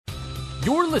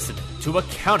You're listening to a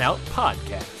Countout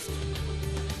Podcast.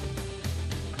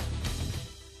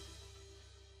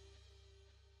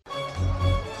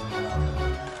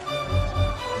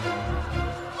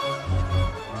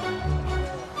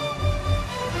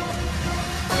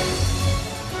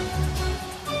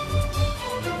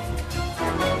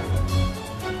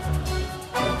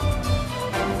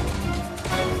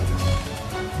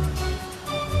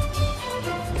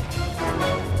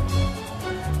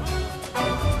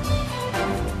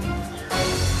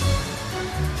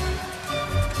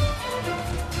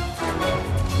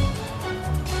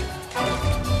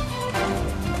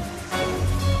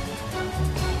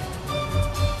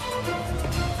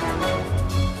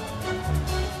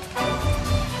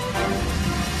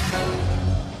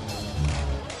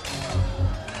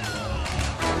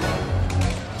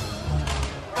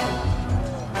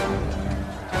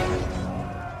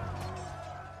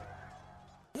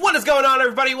 What is going on,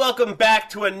 everybody? Welcome back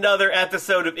to another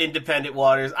episode of Independent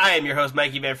Waters. I am your host,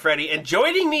 Mikey Manfredi, and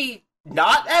joining me,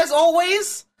 not as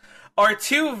always, are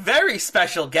two very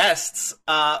special guests.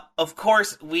 Of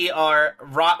course, we are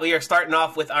starting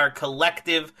off with our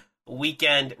collective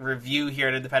weekend review here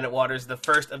at Independent Waters, the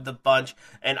first of the bunch,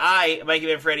 and I, Mikey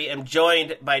Manfredi, am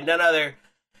joined by none other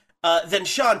than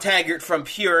Sean Taggart from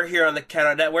Pure here on the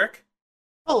Countout Network.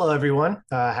 Hello, everyone.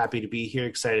 Happy to be here.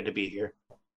 Excited to be here.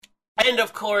 And,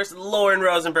 of course, Lauren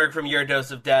Rosenberg from Your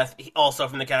Dose of Death, also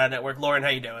from the Countout Network. Lauren, how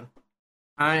you doing?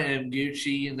 I am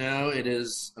Gucci. You know, it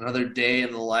is another day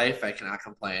in the life. I cannot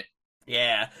complain.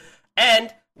 Yeah.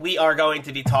 And we are going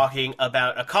to be talking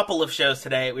about a couple of shows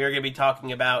today. We are going to be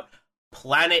talking about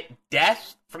Planet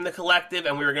Death from the Collective,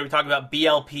 and we were going to be talking about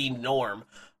BLP Norm.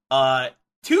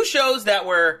 Two shows that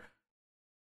were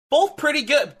both pretty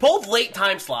good, both late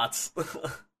time slots.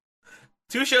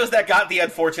 Two shows that got the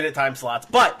unfortunate time slots,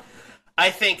 but I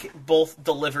think both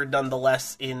delivered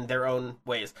nonetheless in their own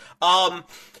ways.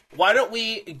 Why don't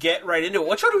we get right into it?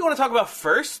 What show do we want to talk about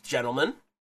first, gentlemen?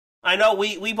 I know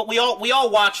we all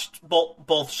watched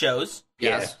both shows.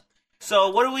 Yes.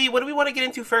 So what do we want to get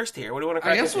into first here? What do we want to?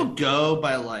 I guess we'll go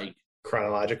by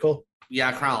Chronological.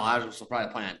 Yeah, chronological. So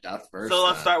probably Planet Death first. So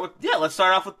let's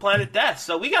start off with Planet Death.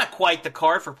 So we got quite the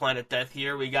card for Planet Death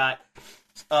here. We got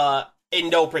in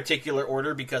no particular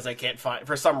order, because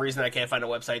for some reason I can't find a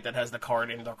website that has the card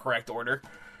in the correct order.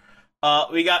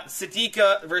 We got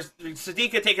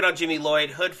Sadika taking on Jimmy Lloyd,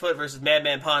 Hoodfoot versus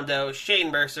Madman Pondo,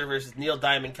 Shane Mercer versus Neil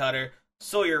Diamond Cutter,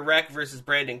 Sawyer Wreck versus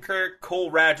Brandon Kirk,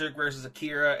 Cole Radrick versus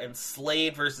Akira, and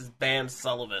Slade versus Bam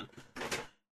Sullivan.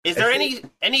 Is there any of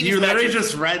these You literally matches?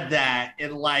 just read that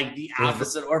in like the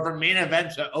opposite or from main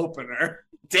event to opener.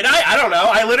 Did I? I don't know.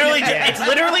 I literally, it's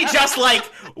literally just like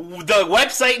the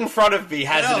website in front of me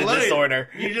has it in this order.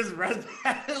 You just read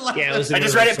that. Yeah, I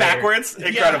just read it backwards.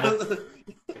 Incredible.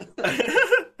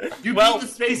 You beat the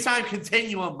space-time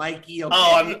continuum, Mikey. Okay?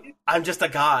 Oh, I'm just a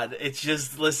god. It's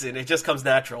just, listen, it just comes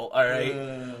natural. All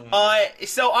right.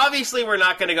 So obviously we're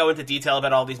not going to go into detail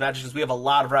about all these matches because we have a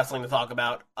lot of wrestling to talk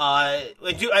about. I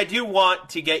do want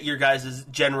to get your guys'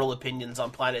 general opinions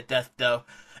on Planet Death, though,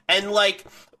 and like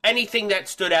anything that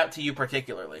stood out to you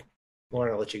particularly.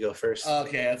 Lauren, I'll let you go first.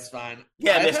 Okay, that's fine.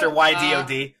 Yeah, Mr.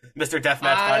 YDOD, Mr.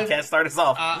 Deathmatch Podcast, start us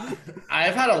off.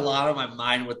 I've had a lot on my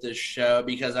mind with this show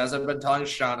because, as I've been telling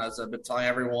Sean, as I've been telling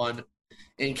everyone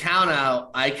in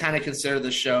Countout, I kind of consider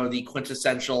the show the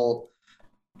quintessential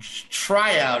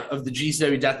tryout of the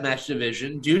GCW Deathmatch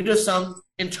division due to some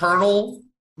internal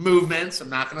movements. I'm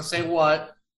not going to say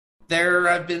what. There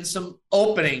have been some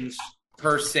openings,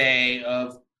 per se,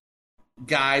 of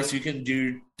guys who can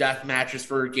do death matches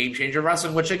for Game Changer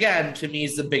Wrestling, which again to me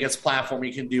is the biggest platform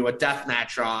you can do a death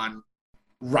match on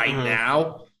right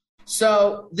now.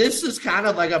 So this is kind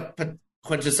of like a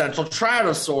quintessential tryout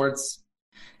of sorts.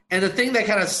 And the thing that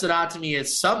kind of stood out to me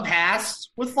is some passed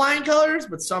with flying colors,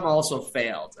 but some also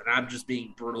failed. And I'm just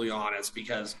being brutally honest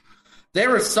because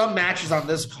there were some matches on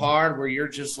this card where you're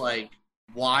just like,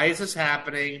 why is this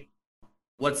happening?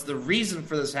 What's the reason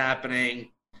for this happening?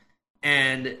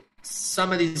 And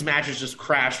some of these matches just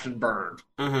crashed and burned.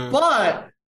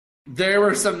 But there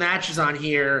were some matches on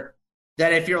here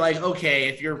that if you're like, okay,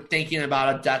 if you're thinking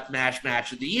about a death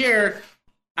match of the year,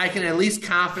 I can at least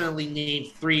confidently name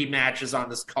 3 matches on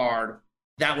this card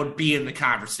that would be in the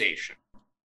conversation.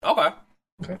 Okay.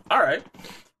 All right.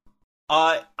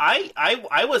 I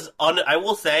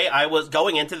will say I was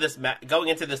going into this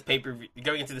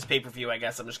pay-per-view, I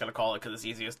guess I'm just going to call it because it's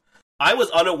easiest. I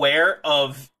was unaware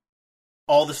of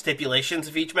all the stipulations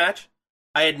of each match.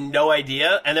 I had no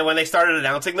idea. And then when they started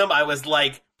announcing them, I was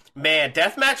like, man,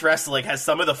 deathmatch wrestling has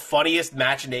some of the funniest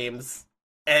match names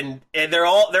and they're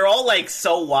all like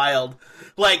so wild,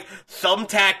 like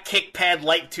thumbtack kick pad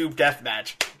light tube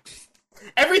deathmatch.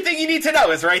 Everything you need to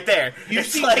know is right there. You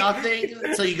see nothing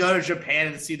until you go to Japan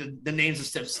and see the names of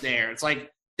Stiff Snare. It's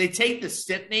like they take the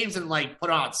Stiff names and like put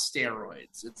on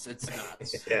steroids. It's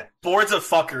nuts. Yeah. Boards of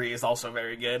Fuckery is also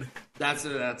very good. That's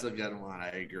a good one. I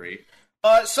agree.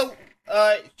 So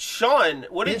Sean,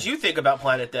 what did you think about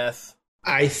Planet Death?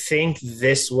 I think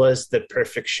this was the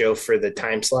perfect show for the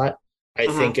time slot. I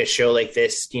think a show like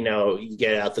this, you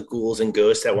get out the ghouls and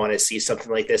ghosts that want to see something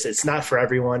like this. It's not for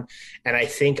everyone. And I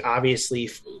think, obviously,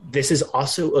 this is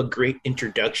also a great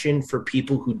introduction for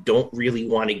people who don't really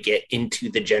want to get into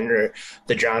the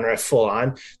genre full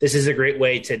on. This is a great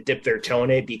way to dip their toe in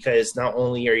it, because not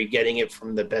only are you getting it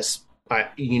from the best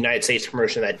United States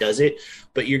promotion that does it,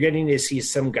 but you're getting to see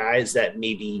some guys that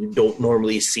maybe you don't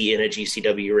normally see in a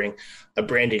GCW ring.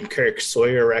 Brandon Kirk,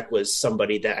 Sawyer Wreck was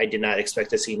somebody that I did not expect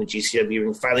to see in a GCW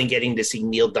ring. Finally getting to see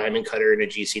Neil Diamond Cutter in a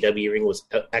GCW ring was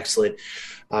excellent.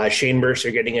 Shane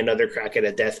Mercer getting another crack at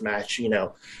a death match.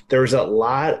 There was a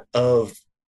lot of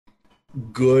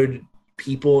good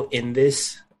people in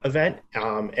this event,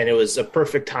 and it was a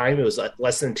perfect time. It was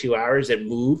less than 2 hours. It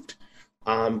moved.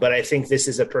 But I think this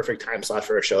is a perfect time slot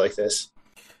for a show like this.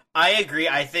 I agree.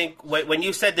 I think when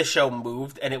you said the show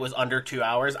moved and it was under 2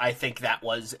 hours, I think that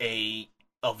was a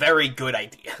very good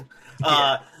idea.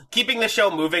 Yeah. Keeping the show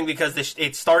moving, because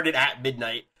it started at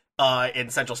midnight in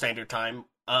Central Standard Time,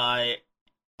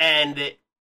 and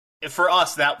for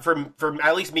us, that for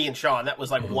at least me and Sean, that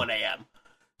was like 1 a.m.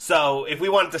 So if we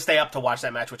wanted to stay up to watch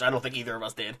that match, which I don't think either of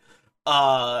us did,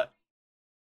 I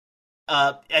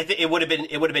think it would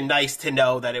have been nice to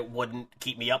know that it wouldn't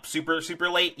keep me up super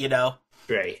late,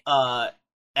 Right.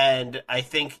 And I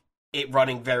think it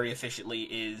running very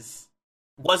efficiently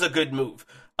was a good move.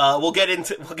 We'll get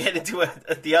into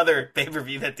the other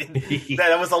pay-per-view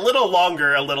that was a little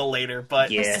longer a little later,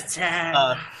 but Yeah.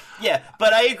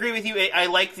 But I agree with you. I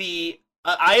like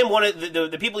I am one of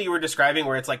the people you were describing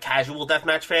where it's like casual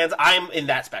deathmatch fans. I'm in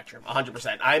that spectrum,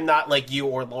 100%. I'm not like you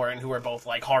or Lauren, who are both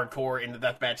like hardcore in the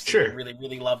deathmatch scene. Sure. And really,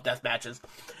 really love death matches.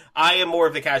 I am more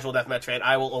of the casual deathmatch fan.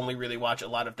 I will only really watch a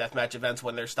lot of deathmatch events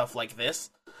when there's stuff like this,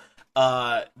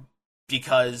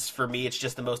 because for me it's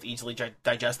just the most easily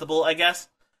digestible, I guess.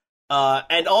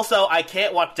 And also, I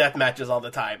can't watch death matches all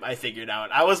the time, I figured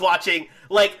out. I was watching,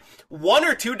 like, 1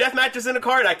 or 2 death matches in a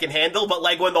card I can handle, but,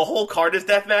 like, when the whole card is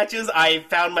death matches, I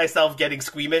found myself getting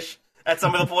squeamish at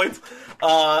some of the points.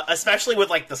 Especially with,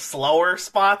 like, the slower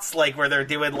spots, like, where they're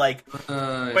doing, like,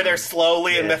 where they're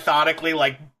slowly and methodically,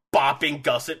 like, bopping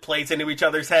gusset plates into each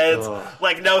other's heads.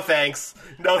 Like, no thanks.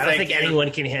 No, I don't think anyone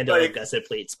can handle a gusset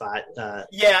plate spot.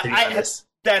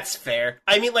 That's fair.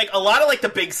 I mean, like, a lot of, like, the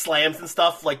big slams and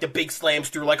stuff, like, the big slams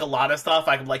through, like, a lot of stuff,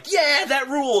 I'm like, yeah, that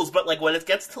rules! But, like, when it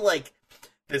gets to, like,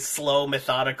 this slow,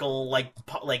 methodical, like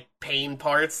pain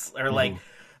parts, or, like,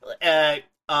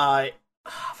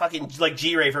 fucking, like,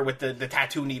 G-Raver with the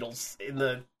tattoo needles in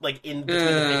between the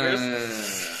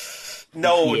fingers.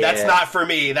 No, that's not for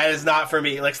me. That is not for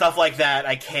me. Like, stuff like that,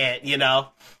 I can't,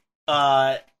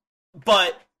 But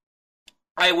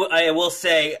I will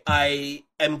say I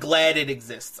am glad it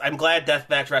exists. I'm glad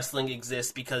deathmatch wrestling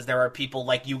exists, because there are people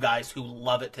like you guys who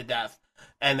love it to death,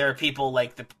 and there are people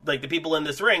like the people in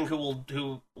this ring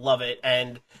who love it.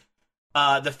 And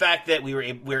the fact that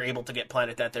we're able to get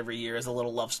Planet Death every year as a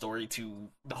little love story to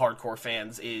the hardcore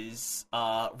fans is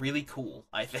really cool,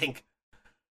 I think.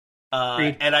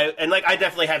 And I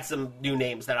definitely had some new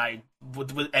names that I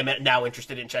am now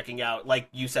interested in checking out. Like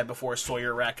you said before,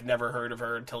 Sawyer Wreck, never heard of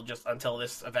her until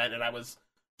this event, and I was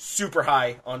super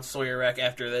high on Sawyer Wreck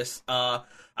after this.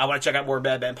 I want to check out more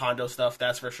Bam Bam Pondo stuff,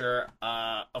 that's for sure.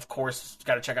 Of course,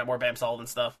 got to check out more Bam Sullivan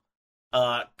stuff.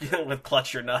 With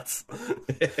Clutch Your Nuts.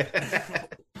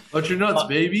 Clutch Your Nuts,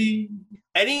 baby.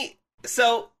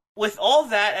 So with all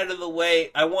that out of the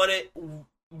way,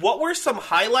 what were some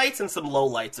highlights and some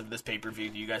lowlights of this pay-per-view,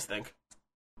 do you guys think?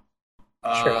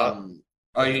 Sure.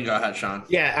 You can go ahead, Sean.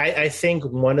 Yeah, I think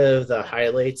one of the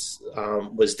highlights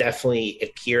was definitely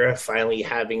Akira finally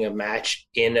having a match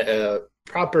in a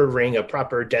proper ring, a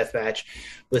proper death match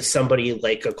with somebody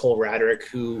like a Cole Radrick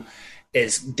who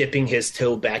is dipping his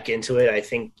toe back into it. I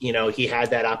think, he had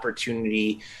that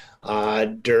opportunity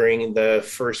during the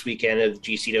first weekend of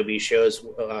GCW shows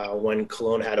when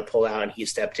Cologne had to pull out and he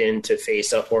stepped in to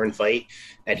face a Horn Fight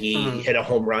and he hit a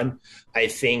home run. I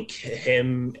think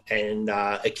him and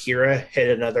Akira hit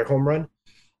another home run.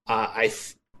 I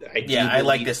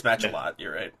like this match a lot.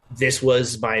 You're right. This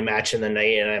was my match in the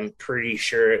night, and I'm pretty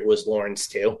sure it was Lauren's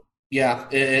too. Yeah,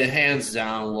 it hands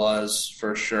down was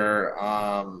for sure.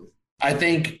 I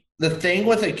think the thing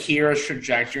with Akira's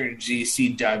trajectory in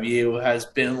GCW has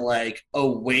been like a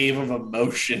wave of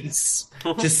emotions,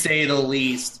 to say the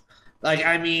least. Like,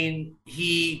 I mean,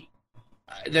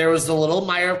 there was the little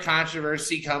mire of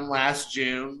controversy come last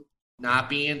June, not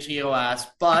being in TOS,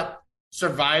 but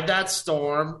survived that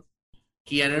storm.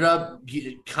 He ended up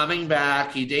coming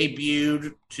back. He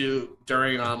debuted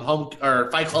during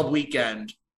Fight Club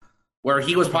weekend, where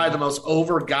he was probably the most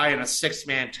over guy in a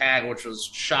 6-man tag, which was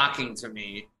shocking to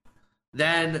me.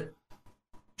 Then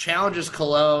challenges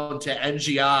Cologne to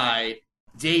NGI,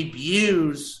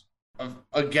 debuts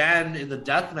again in the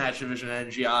deathmatch division at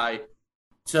NGI,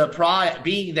 to probably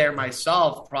being there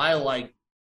myself, probably like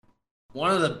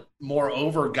one of the more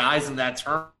over guys in that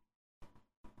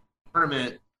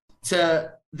tournament,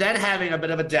 to then having a bit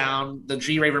of a down. The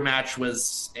G-Raver match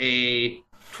was a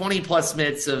 20-plus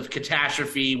minutes of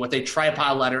catastrophe with a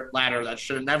tripod ladder that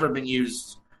should have never been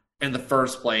used in the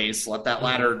first place. Let that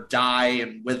ladder die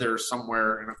and wither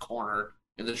somewhere in a corner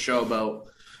in the showboat.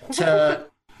 To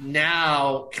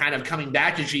now kind of coming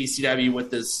back to GCW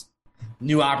with this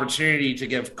new opportunity to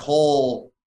give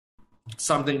Cole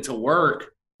something to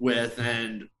work with,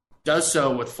 and does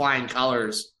so with flying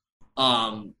colors.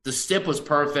 The stip was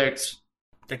perfect.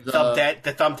 The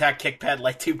thumbtack kick pad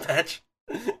light tube match.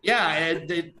 Yeah, and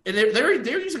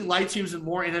they're using light tubes in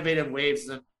more innovative ways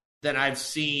than I've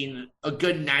seen a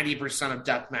good 90% of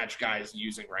deathmatch guys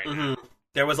using right now.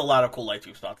 There was a lot of cool light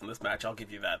tube spots in this match. I'll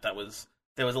give you that. There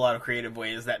was a lot of creative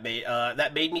ways that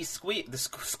made me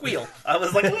squeal. I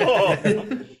was like,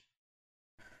 oh.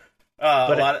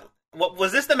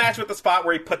 Was this the match with the spot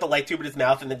where he put the light tube in his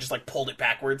mouth and then just like pulled it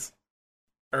backwards?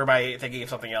 Or am I thinking of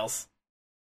something else?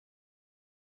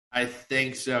 I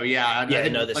think so. Yeah.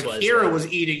 This was. Akira was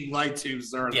eating light tubes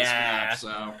during this match.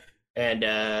 So.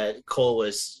 And Cole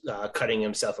was cutting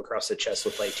himself across the chest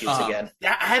with light tubes again.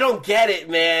 Yeah, I don't get it,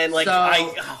 man. Like,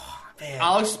 man.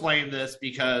 I'll explain this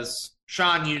because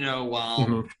Sean, you know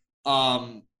well.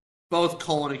 Both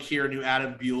Cole and Akira knew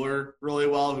Adam Bueller really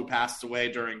well, who passed away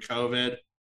during COVID,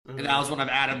 and that was one of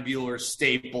Adam Bueller's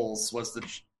staples. Was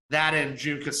that and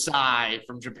Jun Kasai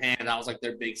from Japan? That was like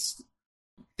their big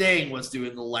thing, was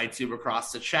doing the light tube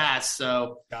across the chest.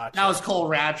 So That was Cole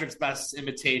Radrick's best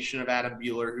imitation of Adam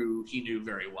Bueller, who he knew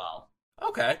very well.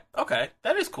 Okay,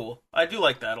 that is cool. I do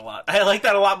like that a lot. I like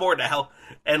that a lot more now,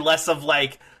 and less of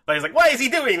like he's like, why is he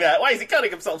doing that? Why is he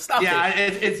cutting himself? Stop it. Yeah,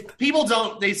 it's people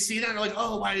they see that and they're like,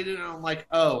 oh, why did it? And I'm like,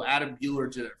 oh, Adam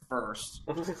Bueller did it first.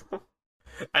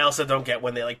 I also don't get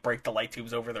when they like break the light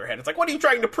tubes over their head. It's like, what are you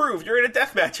trying to prove? You're in a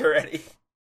deathmatch already.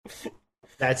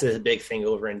 That's a big thing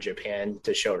over in Japan,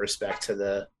 to show respect to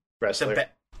the wrestler.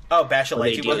 Bash a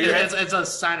light tube over your head. It's a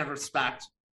sign of respect.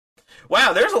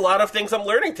 Wow, there's a lot of things I'm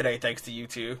learning today, thanks to you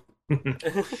two.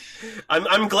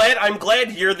 I'm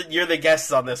glad you're the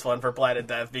guests on this one for Planet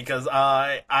Death, because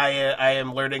I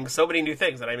am learning so many new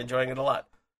things and I'm enjoying it a lot.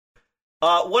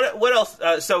 What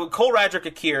else? So Cole Radrick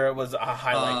Akira was a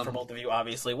highlight for both of you,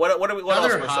 obviously. What else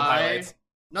were some highlights?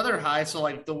 Another high. So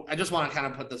like I just want to kind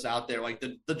of put this out there, like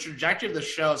the trajectory of the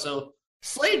show. So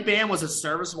Slade Bam was a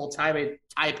serviceable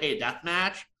Taipei death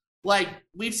match. Like,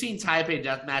 we've seen Taipei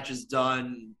death matches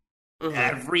done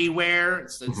everywhere.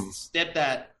 It's a step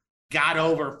that got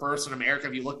over first in America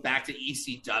if you look back to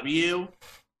ECW.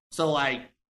 So like,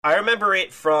 I remember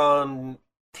it from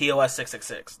TOS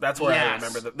 666. That's where I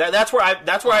remember that's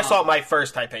where I saw my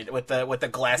first Taipei with the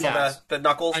glass on the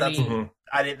knuckles.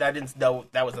 I didn't know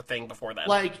that was a thing before that.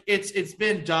 Like, it's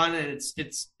been done, and it's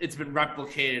been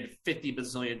replicated 50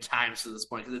 bazillion times to this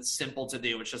point because it's simple to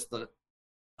do. It's just the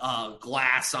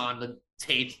glass on the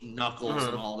taped knuckles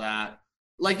and all that.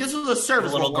 Like, this was a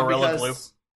serviceable little gorilla glue.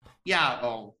 Yeah.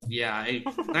 Oh, yeah. A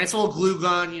nice little glue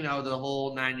gun. You know, the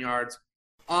whole 9 yards.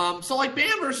 So like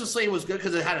Bam versus Slade was good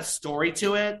because it had a story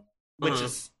to it,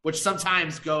 which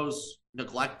sometimes goes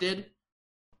neglected.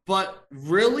 But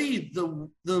really, the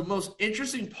most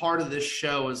interesting part of this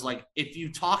show is, like, if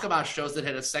you talk about shows that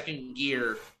had a second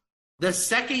gear, the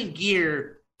second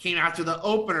gear came after the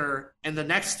opener, and the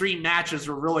next 3 matches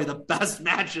were really the best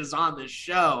matches on this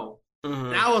show.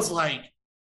 And I was like,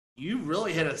 you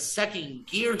really hit a second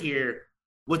gear here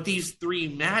with these 3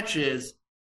 matches.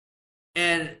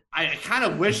 And I kind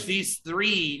of wish these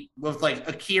 3, with like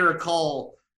Akira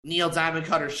Cole, Neil Diamond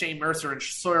Cutter, Shane Mercer, and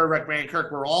Sawyer Rick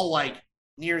Kirk, were all like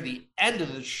near the end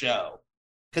of the show.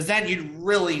 Because then you'd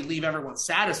really leave everyone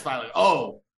satisfied. Like,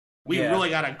 oh, we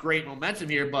really got a great momentum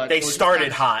here. But they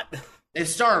started hot. They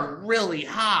started really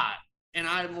hot. And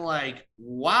I'm like,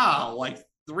 wow, like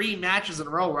 3 matches in a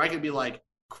row where I could be like,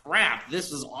 crap,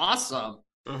 this is awesome.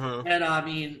 And I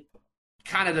mean,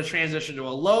 kind of the transition to a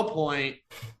low point.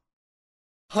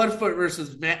 Hoodfoot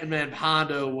versus Man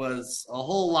Pondo was a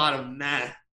whole lot of meh.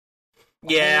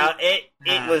 Yeah,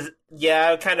 it was.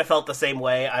 Yeah, I kind of felt the same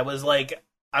way. I was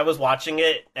watching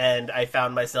it, and I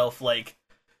found myself like,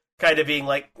 kind of being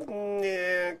like,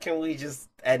 can we just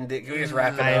end it? Can we just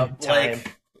wrap it up? Time.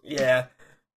 Like, yeah,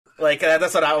 like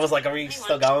that's what I was like. Are we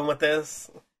still going with this?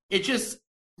 It just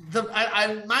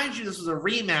I mind you, this was a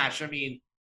rematch. I mean,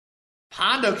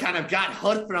 Pondo kind of got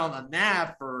Hoodfoot on the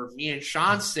map for me and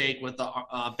Sean's sake with the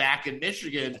back in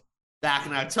Michigan back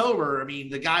in October. I mean,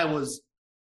 the guy was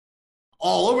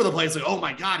all over the place, like, oh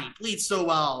my god, he bleeds so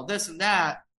well, this and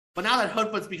that. But now that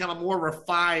Hoodfoot's become a more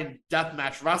refined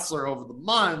deathmatch wrestler over the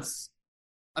months,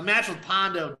 a match with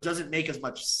Pondo doesn't make as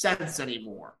much sense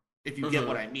anymore, if you get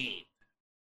what I mean.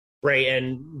 Right,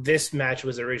 and this match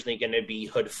was originally going to be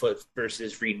Hoodfoot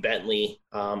versus Reed Bentley.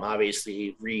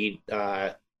 Obviously, Reed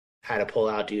had to pull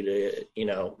out due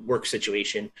to work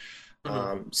situation.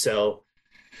 So,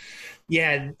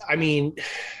 yeah, I mean,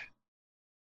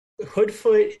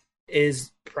 Hoodfoot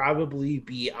is probably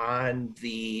beyond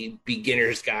the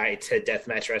beginner's guide to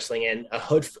deathmatch wrestling, and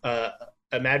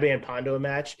a Madman Pondo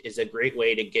match is a great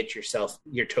way to get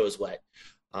your toes wet.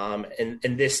 And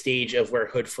this stage of where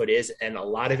Hoodfoot is, and a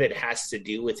lot of it has to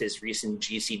do with his recent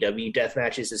GCW death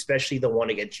matches, especially the one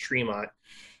against Tremont,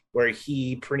 where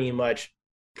he pretty much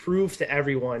proved to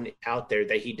everyone out there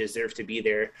that he deserved to be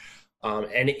there,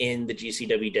 and in the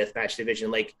GCW deathmatch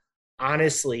division. Like,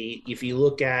 honestly, if you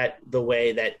look at the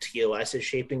way that TOS is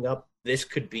shaping up, this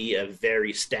could be a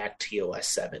very stacked TOS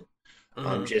 7,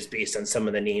 just based on some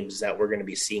of the names that we're going to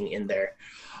be seeing in there.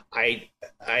 I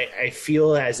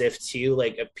feel as if, too,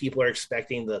 like, people are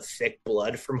expecting the thick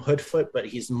blood from Hoodfoot, but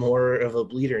he's more of a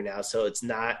bleeder now, so it's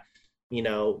not,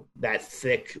 that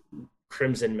thick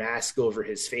crimson mask over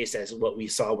his face as what we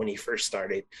saw when he first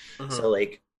started. So,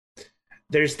 like,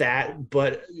 there's that.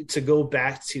 But to go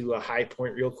back to a high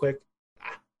point real quick,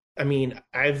 I mean,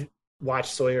 I've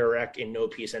watched Sawyer Wreck in No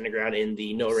Peace Underground in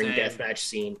the no-ring deathmatch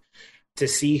scene. To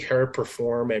see her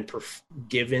perform and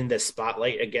given the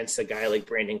spotlight against a guy like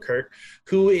Brandon Kirk,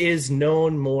 who is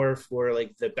known more for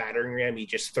like the battering ram, you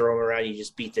just throw him around, you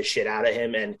just beat the shit out of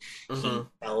him, and he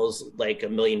sells like $1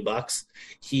 million.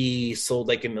 He sold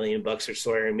like $1 million for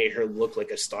Sawyer and made her look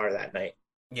like a star that night.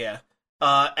 Yeah.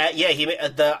 He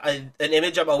an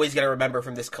image I'm always gonna remember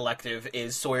from this collective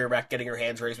is Sawyer Wreck getting her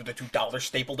hands raised with the $2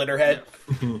 stapled in her head.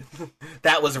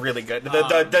 That was really good.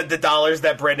 The dollars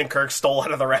that Brandon Kirk stole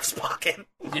out of the ref's pocket.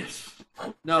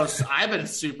 No, I've been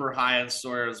super high on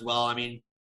Sawyer as well. I mean,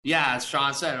 yeah, as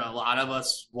Sean said, a lot of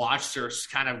us watched her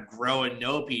kind of grow in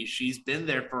No Peace. She's been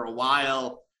there for a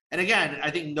while. And again,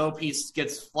 I think No Peace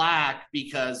gets flack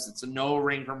because it's a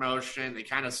no-ring promotion. They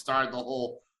kind of started the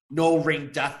whole no-ring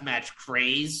deathmatch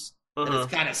craze, and it's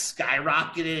kind of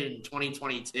skyrocketed in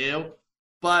 2022.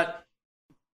 But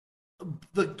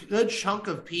the good chunk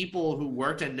of people who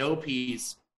worked at No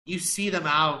Peace, you see them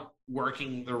out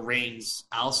working the rings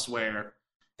elsewhere.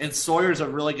 And Sawyer's a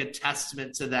really good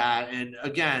testament to that. And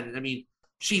again, I mean,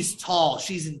 she's tall,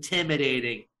 she's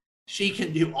intimidating. She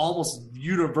can do almost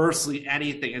universally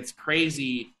anything. It's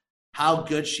crazy how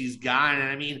good she's gotten. And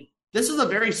I mean, this is a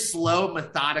very slow,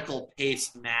 methodical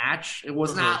paced match. It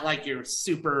was not like your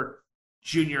super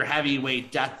junior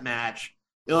heavyweight death match.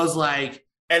 It was like,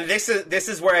 and this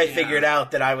is where I figured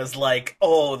out that I was like,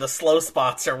 oh, the slow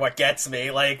spots are what gets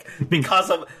me. Like,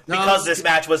 because this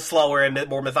match was slower and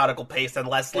more methodical paced and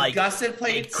less like gusset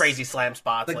plates, crazy slam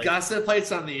spots. The gusset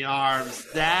plates on the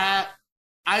arms, that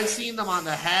I've seen them on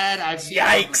the head, I've seen them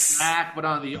on the back, but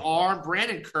on the arm,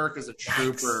 Brandon Kirk is a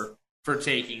trooper for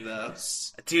taking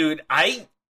those. Dude, I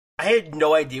had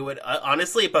no idea what,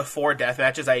 honestly, before death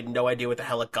matches, I had no idea what the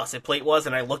hell a gusset plate was,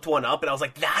 and I looked one up, and I was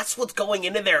like, that's what's going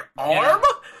into their arm?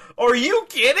 Are you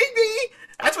kidding me?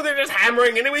 That's what they're just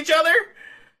hammering into each other?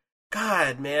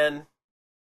 God, man.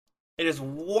 It is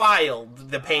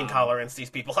wild, the pain tolerance these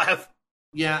people have.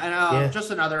 Yeah, and just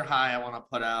another high I want to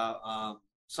put out,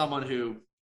 someone who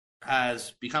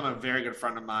has become a very good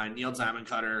friend of mine, Neil Diamond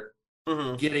Cutter,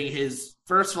 getting his,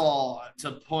 first of all,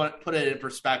 to put it in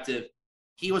perspective,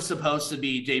 he was supposed to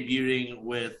be debuting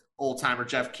with old-timer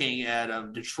Jeff King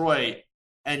at Detroit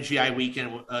NGI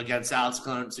weekend against Alex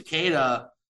Clone and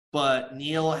Cicada, but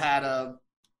Neil had a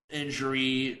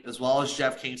injury as well as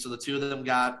Jeff King, so the two of them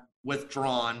got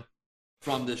withdrawn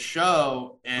from the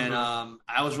show, and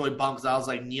I was really bummed because I was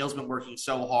like, Neil's been working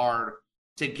so hard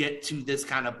to get to this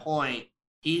kind of point.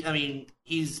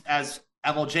 He's, as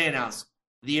MLJ announced,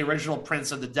 the original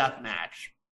Prince of the Death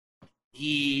Match.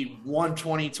 He won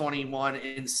 2021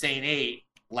 Insane 8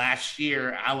 last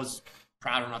year. I was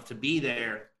proud enough to be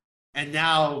there. And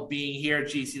now being here at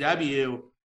GCW,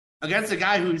 against a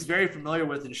guy who he's very familiar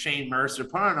with in Shane Mercer,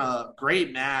 put on a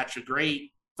great match, a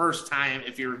great first time.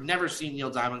 If you've never seen Neil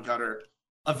Diamond Cutter,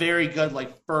 a very good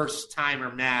like first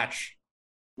timer match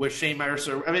with Shane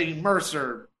Mercer. I mean,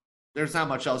 Mercer, there's not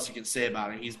much else you can say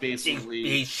about him. He's basically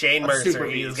he's Shane a Mercer. super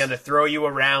He's beast. going to throw you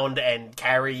around and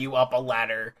carry you up a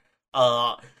ladder.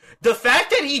 The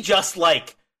fact that he just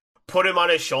like put him on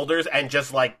his shoulders and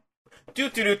just like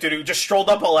just strolled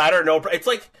up a ladder. It's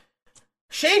like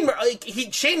Shane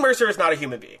Mercer is not a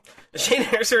human being. Shane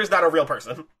Mercer is not a real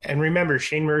person. And remember,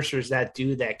 Shane Mercer's that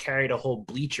dude that carried a whole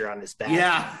bleacher on his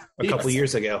back a couple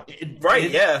years ago.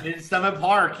 In Summit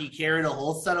Park, he carried a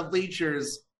whole set of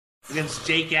bleachers against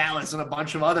Jake Atlas and a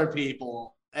bunch of other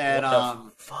people. And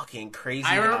fucking crazy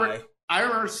I guy.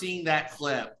 remember seeing that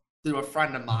clip through a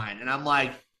friend of mine, and I'm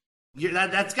like,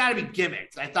 that's got to be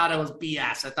gimmicks. I thought it was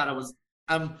BS. I thought it was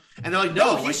and they're like,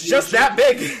 no, he's just that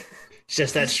big. It's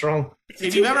just that strong.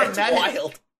 If you've ever That's met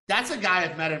wild. him, that's a guy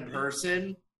I've met in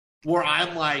person where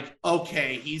I'm like,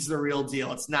 okay, he's the real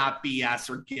deal. It's not BS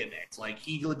or gimmicks. Like,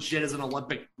 he legit is an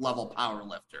Olympic level power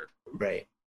lifter. Right.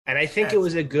 And I think That's it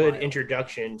was a good wild.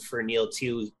 introduction for Neil,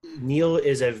 too. Neil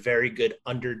is a very good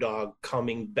underdog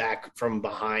coming back from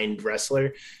behind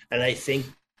wrestler. And I think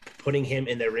putting him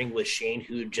in the ring with Shane,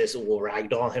 who just will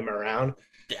ragdoll him around,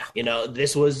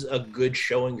 this was a good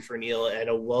showing for Neil and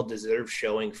a well-deserved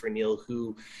showing for Neil,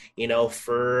 who,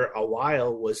 for a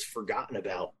while was forgotten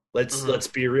about. Let's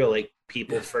be real. Like,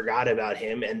 people forgot about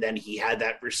him. And then he had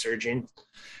that resurgence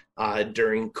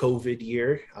during COVID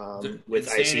year with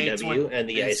ICW and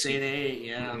the IC.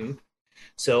 Yeah. Mm-hmm.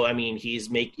 So, I mean, he's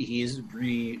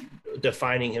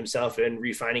redefining himself and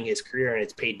refining his career, and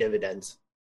it's paid dividends.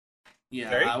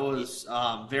 Yeah, I was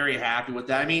very happy with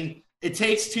that. I mean, it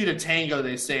takes two to tango,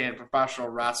 they say in professional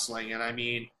wrestling. And I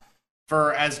mean,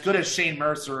 for as good as Shane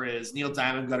Mercer is, Neil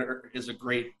Diamond Cutter is a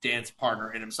great dance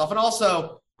partner in himself. And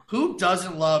also, who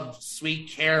doesn't love Sweet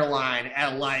Caroline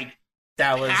at like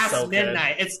That was past so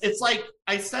midnight? It's like,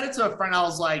 I said it to a friend, I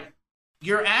was like,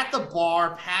 you're at the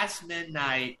bar past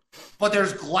midnight, but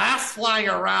there's glass flying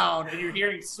around and you're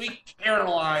hearing Sweet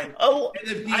Caroline in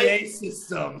the PA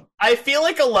system. I feel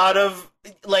like a lot of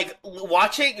like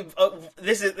watching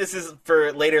this is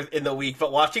for later in the week,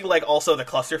 but watching like also the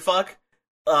clusterfuck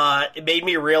it made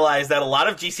me realize that a lot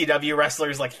of GCW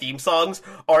wrestlers like theme songs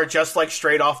are just like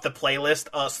straight off the playlist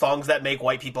songs that make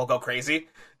white people go crazy.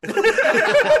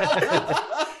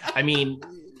 I mean,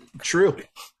 true.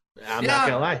 I'm not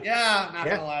gonna lie. Yeah, I'm not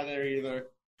gonna lie there either.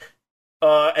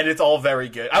 And it's all very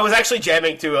good. I was actually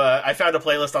jamming to I found a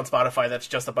playlist on Spotify that's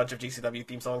just a bunch of GCW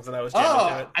theme songs, and I was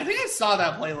jamming to it. I think I saw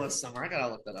that playlist somewhere. I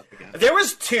gotta look that up again. There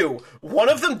was two. One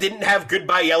of them didn't have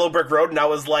Goodbye Yellow Brick Road, and I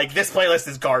was like, this playlist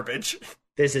is garbage.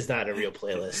 This is not a real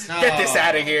playlist. Get this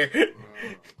out of here.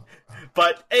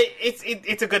 But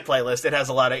it's a good playlist. It has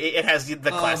a lot of it has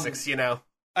the classics,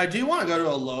 I do want to go to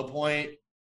a low point,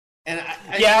 and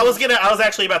I was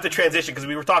actually about to transition because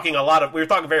we were talking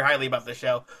very highly about the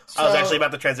show. I was actually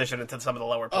about to transition into some of the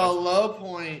lower points. A low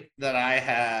point that I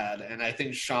had, and I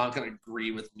think Sean can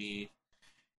agree with me,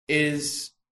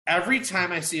 is every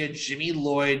time I see a Jimmy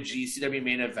Lloyd GCW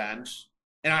main event,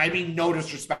 and I mean no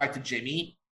disrespect to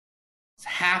Jimmy,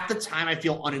 half the time I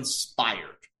feel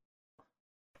uninspired.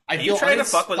 Are you trying to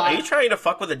fuck with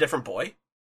a different boy?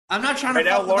 I'm not trying to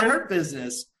fuck with the Hurt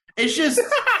Business. It's just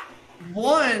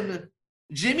one.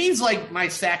 Jimmy's like my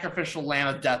sacrificial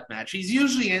lamb of death match. He's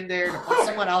usually in there to put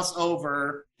someone else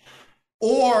over,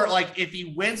 or like if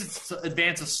he wins, it's to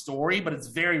advance a story, but it's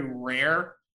very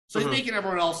rare. So he's making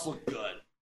everyone else look good.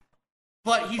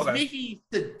 But he's making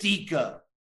Sadika,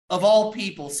 of all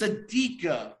people,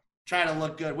 Sadika try to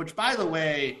look good. Which, by the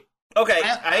way,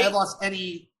 I lost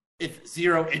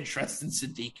zero interest in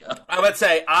Sadika. I would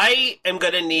say I am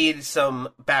gonna need some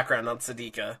background on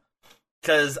Sadika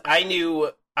because I'm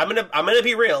gonna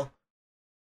be real.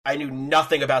 I knew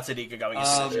nothing about Sadika going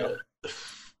into the show.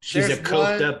 She's a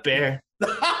coked up bear. All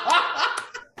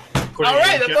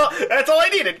right, that's all I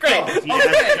needed. Great.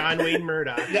 John Wayne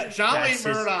Murdoch. Yeah, John Wayne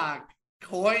Murdoch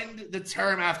coined the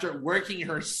term after working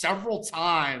her several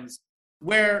times.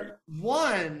 Where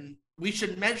one, we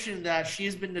should mention that she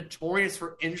has been notorious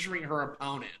for injuring her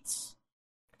opponents.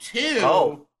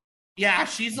 Two, yeah,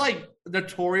 she's like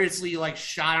notoriously like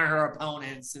shot at her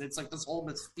opponents, and it's like this whole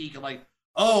mystique of like,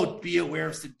 oh, be aware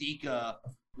of Sadika.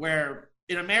 Where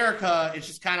in America, it's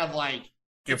just kind of like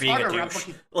you're being a douche.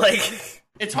 Like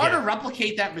it's hard to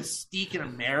replicate that mystique in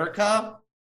America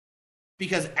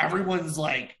because everyone's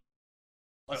like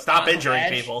stop injuring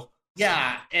people.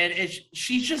 Yeah, and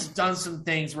she's just done some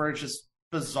things where it's just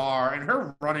bizarre, and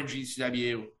her run in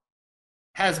GCW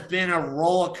has been a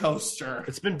roller coaster.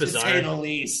 It's been to bizarre. say the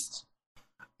least.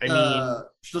 I mean,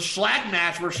 the Schlack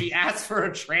match where she asked for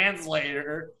a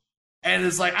translator and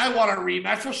is like, I want a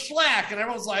rematch with Schlack. And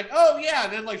everyone's like, oh, yeah.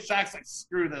 And then, like, Schlack's like,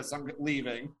 screw this. I'm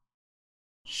leaving.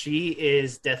 she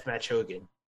is Deathmatch Hogan.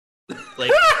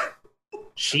 Like,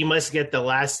 she must get the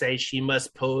last say. She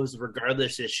must pose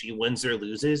regardless if she wins or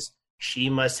loses. She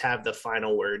must have the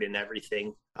final word in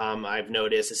everything. I've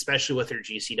noticed, especially with her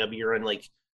GCW run, like,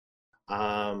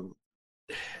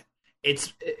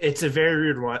 it's a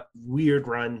very weird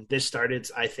run. This started,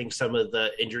 I think, some of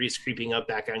the injuries creeping up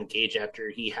back on Gage after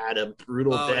he had a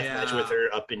brutal death match with her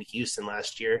up in Houston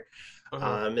last year.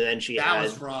 And then that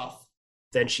was rough.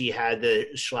 Then she had the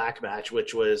Schlack match,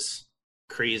 which was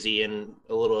crazy and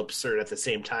a little absurd at the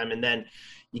same time. And then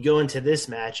you go into this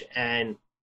match, and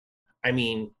I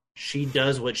mean, she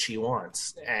does what she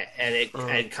wants, and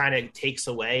it kind of takes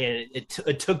away. And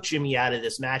it took Jimmy out of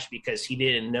this match because he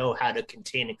didn't know how to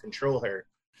contain and control her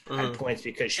at points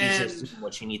because she's just doing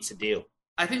what she needs to do.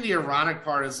 I think the ironic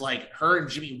part is, like, her and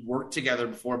Jimmy worked together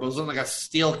before, but it was in like a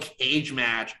steel cage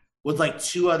match with like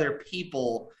two other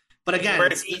people. But again, where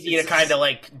it's easy to kind of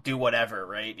like do whatever,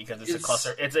 right? Because it's a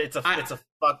cluster. It's a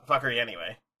fuckery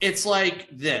anyway. It's like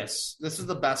this. This is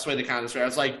the best way to kind of describe it.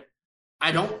 It's like,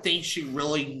 I don't think she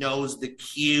really knows the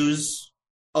cues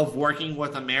of working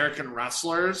with American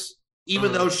wrestlers,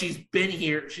 even though she's been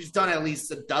here. She's done at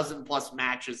least a dozen plus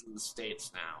matches in the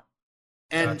States now.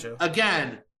 And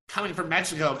again, coming from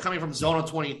Mexico, coming from Zona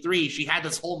 23, she had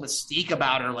this whole mystique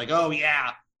about her. Like, oh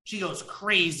yeah, she goes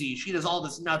crazy. She does all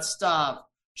this nuts stuff.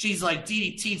 She's like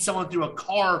DDT'd someone through a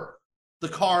car, the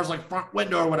car's like front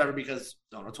window or whatever, because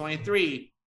Zona 23.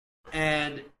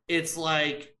 And it's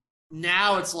like,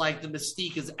 now it's like the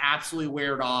mystique is absolutely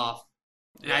weared off.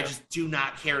 And I just do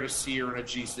not care to see her in a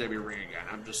GCW ring again.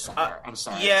 I'm just sorry. I'm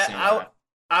sorry. Yeah,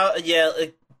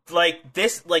 like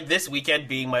this weekend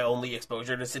being my only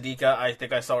exposure to Sadiqa. I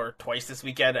think I saw her twice this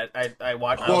weekend. I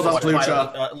watched World of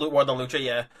Lucha. World of Lucha,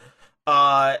 yeah.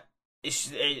 I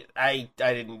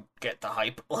didn't get the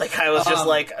hype. Like, I was just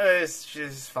like,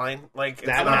 she's fine. Like,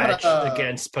 that match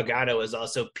against Pagano was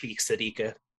also peak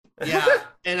Sadiqa. Yeah,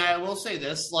 and I will say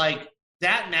this, like,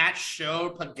 that match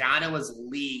showed Pagano was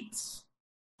leagues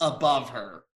above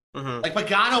her. Like,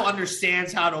 Pagano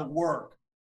understands how to work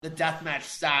the deathmatch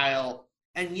style,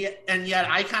 and yet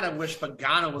I kind of wish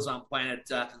Pagano was on Planet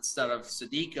Death instead of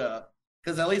Sadiqa,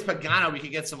 because at least Pagano, we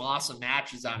could get some awesome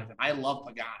matches out of him. I love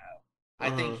Pagano. I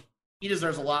think he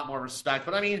deserves a lot more respect.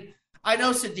 But, I mean, I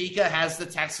know Sadiqa has the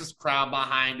Texas crowd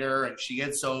behind her, and she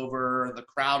gets over, and the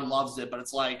crowd loves it, but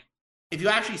it's like, if you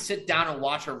actually sit down and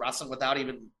watch her wrestling without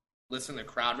even listening to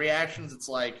crowd reactions, it's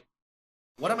like,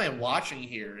 what am I watching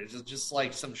here? Is it just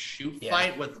like some shoot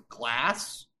fight with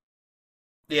glass?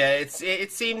 Yeah,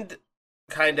 it seemed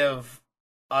kind of.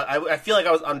 I feel like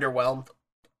I was underwhelmed.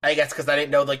 I guess because I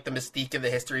didn't know like the mystique and the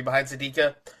history behind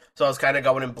Sadiqa, so I was kind of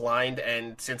going in blind.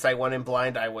 And since I went in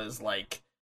blind, I was like,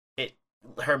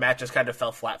 her match just kind of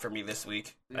fell flat for me this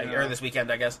week or this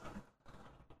weekend, I guess.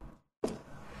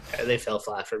 They fell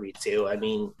flat for me too. I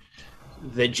mean,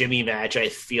 the Jimmy match, I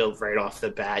feel right off the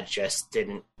bat just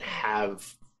didn't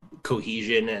have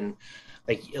cohesion, and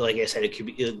like I said,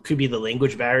 it could be the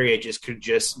language barrier. It could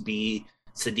just be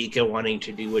Sadiqa wanting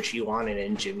to do what she wanted,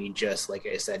 and Jimmy just, like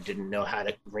I said, didn't know how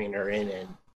to rein her in, and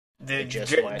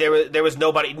there was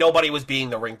nobody was being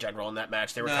the ring general in that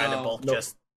match. They were kind of both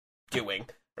just doing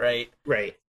right.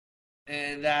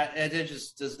 And that it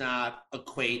just does not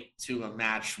equate to a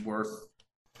match worth.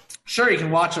 Sure, you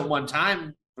can watch it one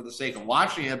time for the sake of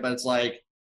watching it, but it's like,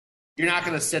 you're not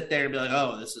going to sit there and be like,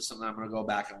 oh, this is something I'm going to go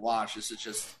back and watch. This is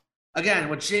just, again,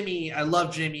 with Jimmy, I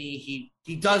love Jimmy.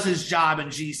 He does his job in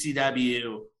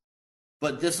GCW,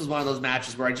 but this was one of those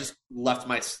matches where I just left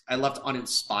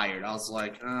uninspired. I was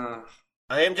like, I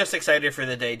am just excited for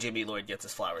the day Jimmy Lloyd gets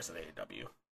his flowers in AEW.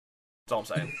 That's all I'm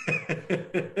saying.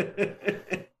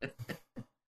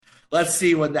 Let's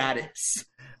see what that is.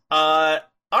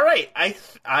 All right.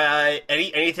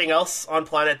 Anything else on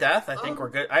Planet Death? I think we're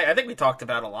good. I think we talked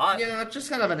about a lot. Yeah, just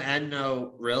kind of an end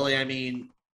note, really. I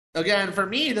mean, again, for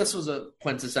me, this was a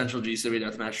quintessential GCW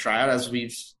Deathmatch tryout, as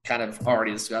we've kind of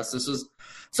already discussed. This was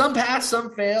some passed,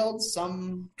 some failed,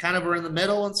 some kind of were in the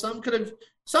middle, and some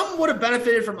would have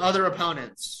benefited from other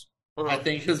opponents. I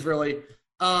think is really.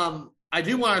 I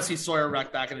do want to see Sawyer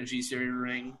Wreck back in a GCW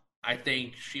ring. I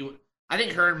think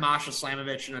her and Masha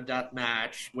Slamovich in a death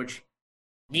match, which.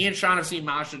 Me and Sean have seen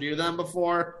Masha do them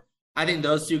before. I think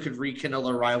those two could rekindle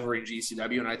a rivalry in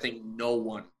GCW, and I think no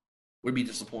one would be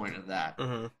disappointed in that.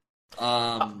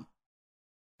 And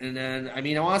then, I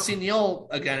mean, I want to see Neil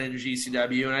again in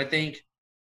GCW, and I think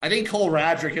I think Cole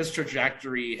Radrick, his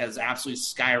trajectory has absolutely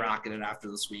skyrocketed after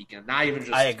this weekend. Not even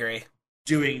just I agree.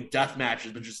 doing death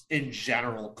matches, but just in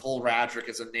general, Cole Radrick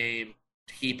is a name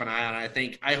to keep an eye on.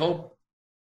 I hope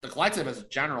the collective as a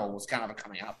general was kind of a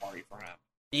coming out party for him.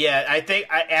 Yeah, I think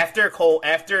after Cole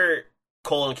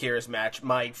and Kira's match,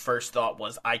 my first thought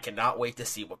was I cannot wait to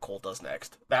see what Cole does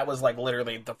next. That was like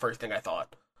literally the first thing I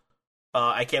thought.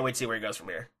 I can't wait to see where he goes from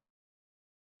here.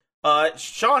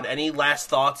 Sean, any last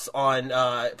thoughts on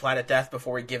Planet Death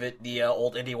before we give it the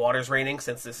old Indie Waters rating,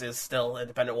 since this is still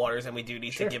Independent Waters and we do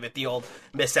need to give it the old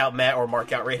miss out Matt or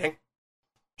mark out rating?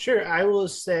 Sure, I will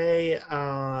say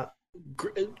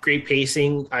great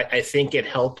pacing. I think it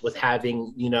helped with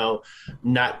having,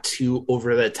 not too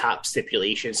over the top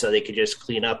stipulation, so they could just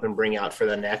clean up and bring out for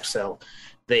the next. So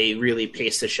they really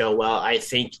paced the show well. I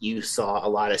think you saw a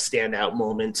lot of standout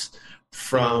moments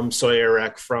from Sawyer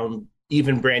Wreck, from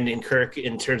even Brandon Kirk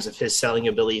in terms of his selling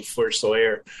ability for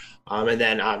Sawyer. And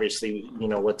then obviously,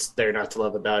 what's there not to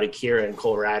love about Akira and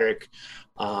Cole Radrick.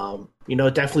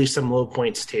 Definitely some low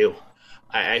points too.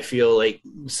 I feel like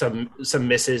some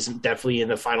misses definitely in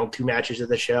the final two matches of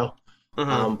the show.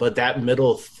 But that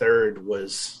middle third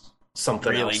was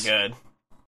something really else. Good.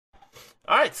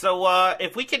 All right, so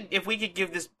if we could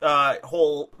give this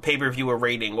whole pay-per-view a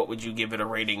rating, what would you give it a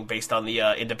rating based on the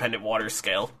Independent Waters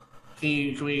scale?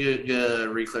 Can we get a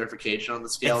reclarification on the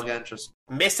scale again? Just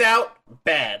miss out,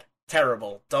 bad,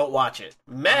 terrible, don't watch it.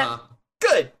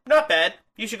 Good, not bad.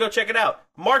 You should go check it out.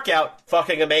 Mark out,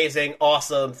 fucking amazing,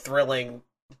 awesome, thrilling,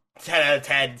 10 out of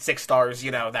 10, 6 stars,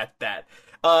 that.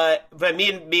 But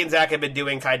me and Zach have been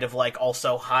doing kind of like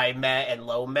also high meh and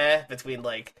low meh, between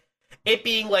like it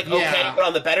being like okay, but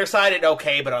on the better side, and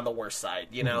okay, but on the worst side,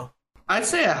 I'd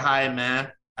say a high meh.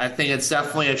 I think it's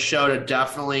definitely a show to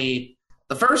definitely.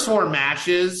 The first 4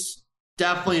 matches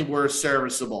definitely were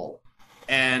serviceable.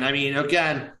 And, I mean,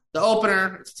 again, the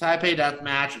opener, it's a Taipei Death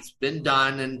match. It's been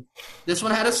done. And this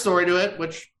one had a story to it,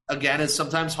 which, again, is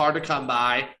sometimes hard to come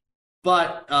by.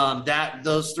 But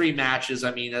those 3 matches,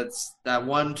 I mean, it's that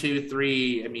 1, 2,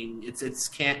 3. I mean, it's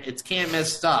can't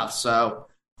miss stuff. So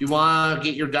if you want to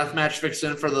get your death match fix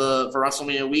in for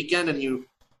WrestleMania weekend and you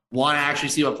want to actually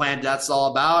see what Planet Death's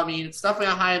all about, I mean, it's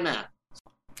definitely a high meh.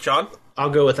 Sean? I'll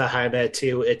go with a high bet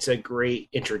too. It's a great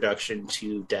introduction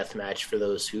to deathmatch for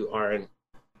those who aren't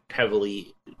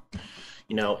heavily,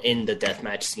 in the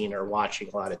deathmatch scene or watching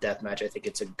a lot of deathmatch. I think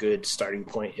it's a good starting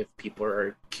point if people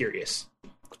are curious.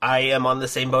 I am on the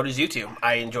same boat as you two.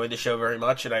 I enjoyed the show very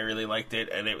much, and I really liked it,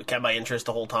 and it kept my interest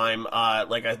the whole time.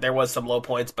 There was some low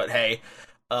points, but hey,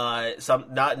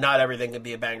 not everything can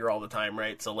be a banger all the time,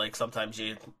 right? So like sometimes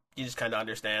you just kind of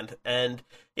understand. And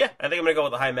yeah, I think I'm going to go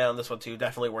with the high man on this one too.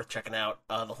 Definitely worth checking out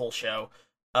the whole show.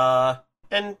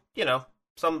 And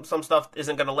some stuff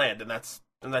isn't going to land, and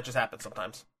that just happens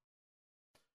sometimes.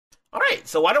 All right,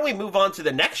 so why don't we move on to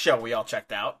the next show we all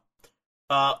checked out,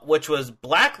 which was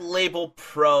Black Label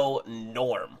Pro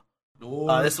Norm.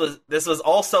 This was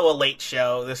also a late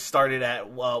show. This started at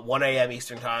 1 a.m.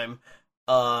 Eastern time.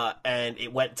 And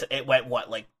it went what,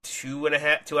 like 2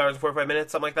 hours and 45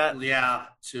 minutes, something like that? Yeah,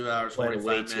 2 hours,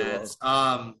 45 minutes.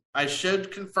 I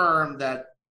should confirm that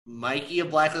Mikey of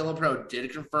Black Label Pro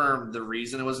did confirm the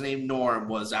reason it was named Norm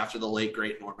was after the late,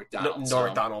 great Norm Macdonald. Norm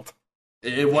Macdonald.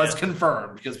 It was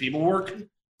confirmed because people were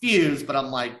confused, but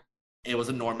I'm like, it was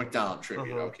a Norm Macdonald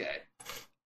tribute, okay.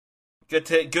 Good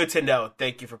to know.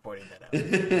 Thank you for pointing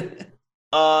that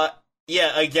out.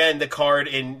 Yeah, again, the card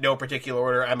in no particular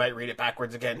order. I might read it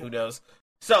backwards again. Who knows?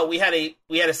 So we had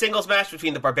a singles match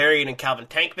between the Barbarian and Calvin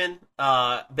Tankman.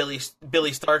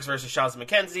 Billy Starks versus Shaz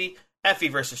McKenzie. Effie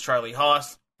versus Charlie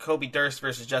Haas. Kobe Durst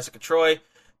versus Jessica Troy.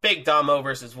 Big Damo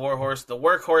versus Warhorse. The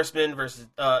Workhorsemen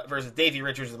versus Davey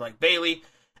Richards and Mike Bailey.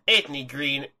 Anthony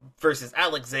Green versus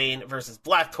Alex Zane versus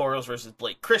Black Toros versus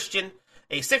Blake Christian.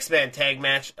 A 6-man tag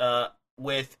match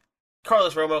with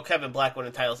Carlos Romo, Kevin Blackwood,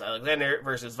 and Tyler Alexander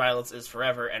versus Violence is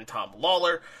Forever and Tom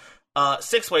Lawler.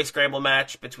 6-way scramble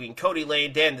match between Cody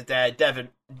Lane, Dan the Dad,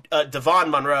 Devon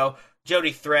Monroe,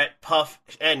 Jody Threat, Puff,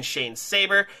 and Shane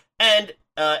Saber. And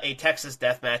a Texas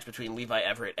death match between Levi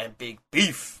Everett and Big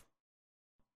Beef.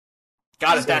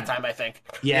 Got it that time, I think.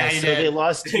 Yeah, so they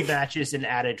lost 2 matches and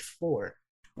added 4.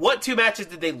 What 2 matches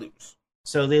did they lose?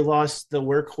 So they lost the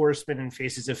Workhorsemen and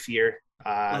Faces of Fear.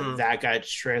 That got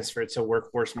transferred to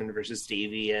Workhorsemen versus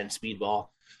Davey and Speedball.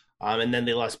 And then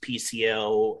they lost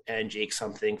PCO and Jake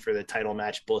something for the title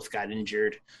match. Both got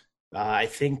injured. I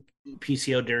think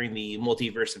PCO during the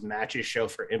Multiverse of Matches show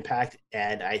for Impact.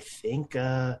 And I think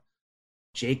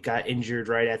Jake got injured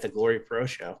right at the Glory Pro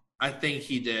show. I think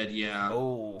he did, yeah.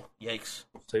 Oh, yikes.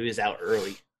 So he was out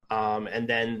early. And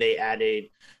then they added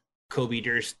Kobe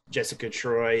Durst, Jessica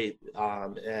Troy,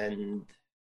 and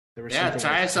there was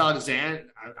Tyus Alexander.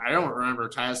 I don't remember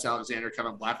Tyus Alexander,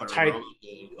 Kevin Blackwood,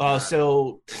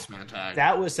 so tag.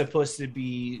 that was supposed to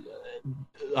be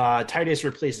Titus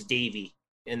replaced Davey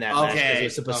in that match. It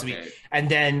was supposed to be, and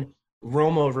then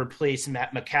Romo replaced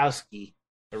Matt Mikowski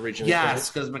originally.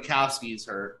 Yes, because Mikowski's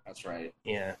hurt. That's right.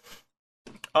 Yeah.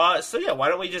 So yeah, why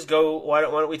don't we just go? Why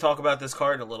don't we talk about this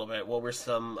card a little bit? What were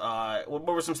some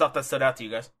stuff that stood out to you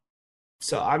guys?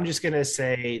 So I'm just gonna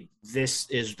say this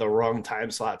is the wrong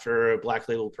time slot for a Black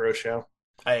Label Pro show.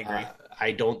 I agree.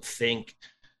 I don't think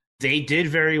they did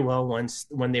very well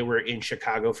when they were in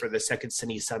Chicago for the Second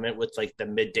City Summit with like the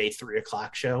midday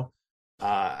 3:00 show.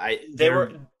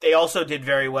 They also did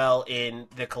very well in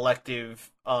the Collective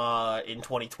in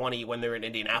 2020 when they were in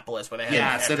Indianapolis when they had an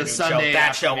afternoon show.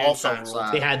 That show also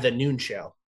ruled. They had the noon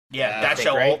show. Yeah,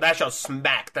 that show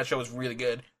smacked. That show was really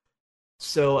good.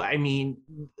 So I mean,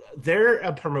 they're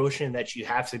a promotion that you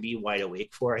have to be wide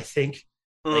awake for. I think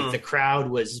like the crowd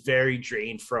was very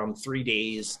drained from 3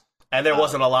 days, and there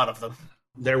wasn't a lot of them.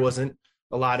 There wasn't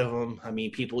a lot of them. I mean,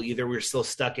 people either were still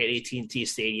stuck at AT&T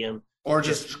Stadium. Or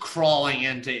just crawling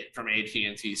from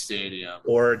AT&T Stadium.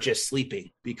 Or just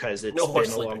sleeping because it's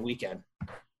been a long weekend.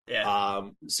 Yeah.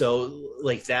 So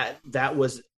like that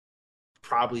was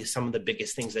probably some of the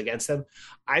biggest things against them.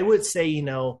 I would say,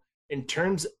 in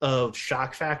terms of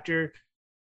shock factor,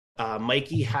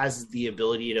 Mikey has the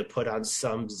ability to put on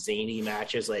some zany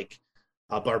matches like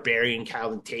Barbarian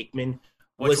Calvin Takeman,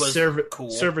 which was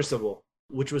cool. Serviceable.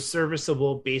 Which was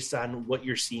serviceable based on what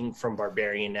you're seeing from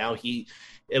Barbarian now.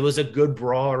 It was a good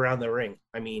brawl around the ring.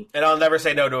 I mean, and I'll never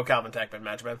say no to a Calvin Tankman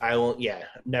match, man. I won't. Yeah,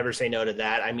 never say no to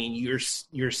that. I mean,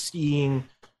 you're seeing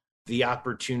the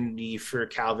opportunity for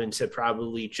Calvin to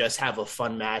probably just have a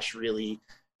fun match, really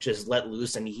just let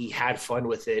loose, and he had fun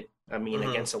with it. I mean,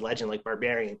 against a legend like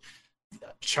Barbarian.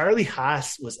 Charlie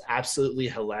Haas was absolutely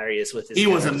hilarious with his. He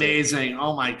was amazing.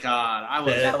 Oh my god,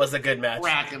 that was a good match.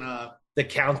 Cracking up. The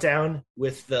countdown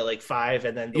with the 5,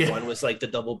 and then the one was like the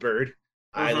double bird.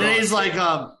 And he's like,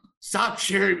 stop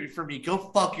cheering for me. Go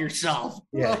fuck yourself.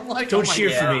 Yeah. Like, don't cheer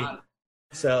for me.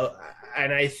 So,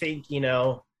 and I think,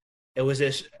 it was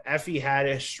Effie had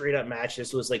a straight up match.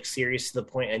 This was like serious to the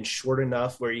point and short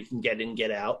enough where you can get in,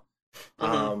 get out.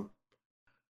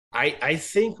 I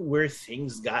think where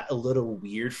things got a little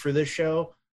weird for the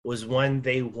show was when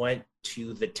they went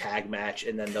to the tag match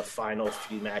and then the final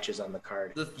few matches on the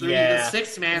card. The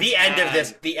 6-man the end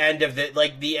of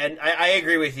the end. I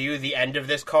agree with you. The end of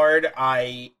this card,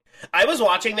 I was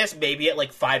watching this maybe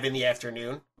at 5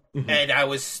 p.m, and I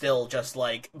was still just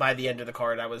by the end of the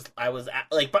card, I was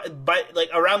but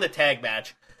around the tag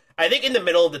match. I think in the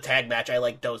middle of the tag match,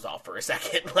 I dozed off for a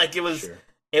second.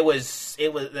 It was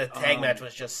the tag match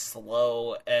was just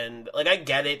slow, and I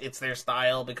get it, it's their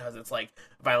style because it's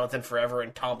Violence and Forever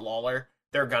and Tom Lawler.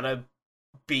 They're gonna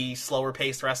be slower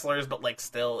paced wrestlers, but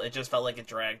still, it just felt like it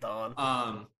dragged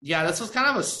on. This was kind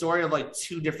of a story of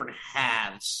two different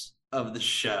halves of the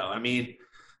show. I mean,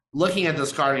 looking at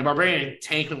this card, Barbarian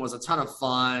Tankman was a ton of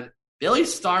fun. Billy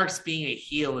Starks being a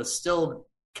heel is still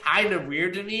kind of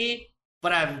weird to me.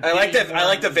 But I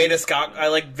like Veda Scott. I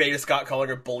like Veda Scott calling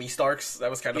her Bully Starks. That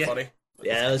was kind of funny.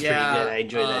 Yeah, that was pretty good. I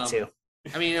enjoyed that too.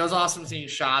 I mean, it was awesome seeing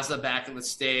Shazza back in the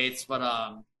States, but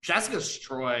Jessica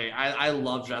Troy, I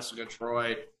love Jessica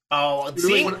Troy. Oh,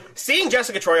 seeing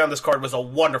Jessica Troy on this card was a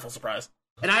wonderful surprise.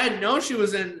 And I had known she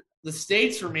was in the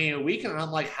States for me a weekend, and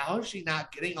I'm like, how is she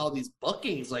not getting all these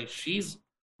bookings? She's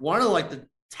one of the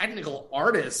technical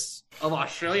artists of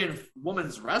Australian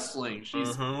women's wrestling.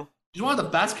 She's one of the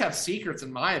best kept secrets,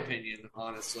 in my opinion,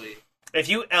 honestly. If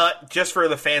you, just for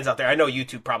the fans out there, I know you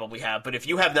two probably have, but if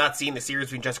you have not seen the series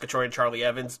between Jessica Troy and Charlie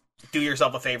Evans, do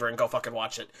yourself a favor and go fucking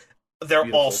watch it. They're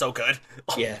all so good.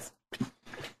 Yeah.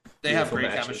 They have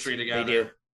great chemistry together. They do.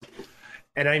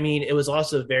 And I mean, it was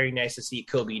also very nice to see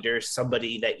Kobe Durst,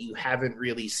 somebody that you haven't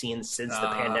really seen since the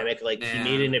pandemic. He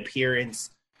made an appearance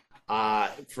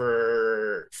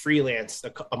for freelance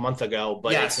a month ago,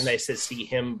 but it's nice to see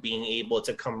him being able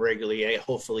to come regularly,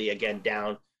 hopefully again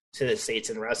down to the States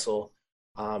and wrestle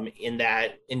in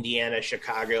that Indiana,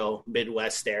 Chicago,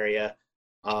 Midwest area.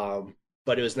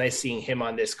 But it was nice seeing him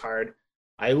on this card.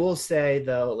 I will say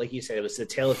though, like you said, it was the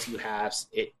tale of two halves.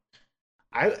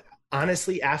 I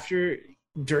honestly,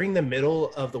 during the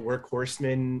middle of the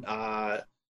Workhorseman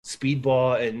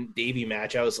Speedball and Davey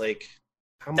match, I was like,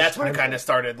 that's when it kind of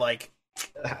started,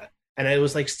 and it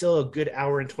was still a good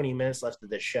hour and 20 minutes left of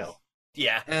this show.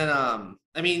 Yeah. And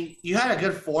I mean, you had a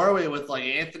good 4-way with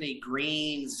Anthony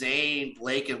Green, Zane,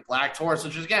 Blake, and Black Taurus,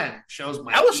 which again shows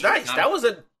my. That was nice.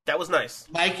 That was nice.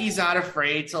 Mikey's not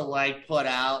afraid to like put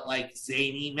out like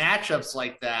zany matchups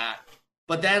like that.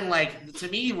 But then, like, to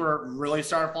me, where it really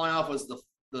started falling off was the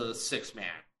 6-man.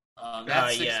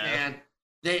 That 6-man,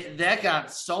 that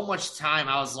got so much time.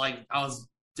 I was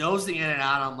dozing in and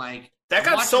out. I'm like, that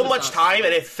got so much time,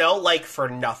 and it felt like for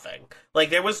nothing. Like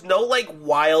there was no like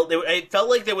wild. It felt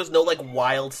like there was no like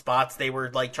wild spots they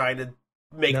were like trying to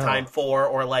make time for,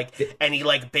 or like any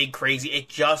like big crazy. It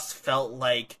just felt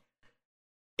like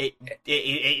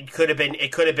it could have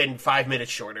been 5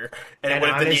 minutes shorter, and it would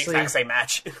have been the exact same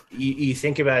match. You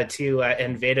think about it too,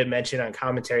 and Veda mentioned on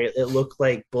commentary, it looked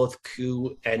like both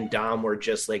Ku and Dom were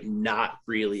just like not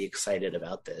really excited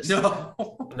about this. No.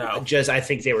 Just I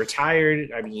think they were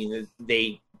tired. I mean,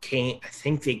 I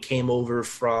think they came over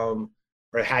from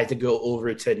or had to go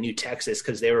over to New Texas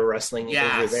because they were wrestling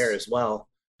over there as well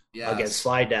against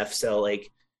Fly Def. So like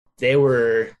they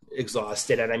were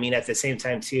exhausted, and I mean at the same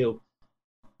time too,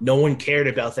 no one cared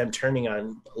about them turning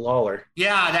on Lawler.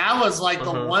 Yeah, that was like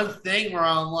the one thing where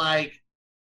I'm like,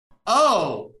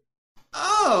 oh,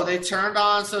 they turned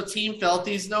on, so Team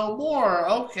Filthy's no more.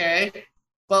 Okay.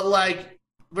 But like,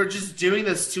 we're just doing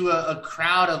this to a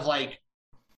crowd of like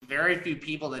very few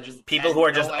people that just who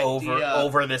are just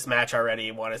over this match already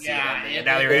and want to see it ending. And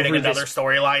now you're adding another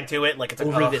storyline to it. Like it's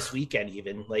over this weekend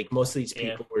even. Like most of these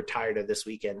people were tired of this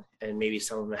weekend, and maybe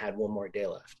some of them had one more day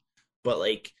left. But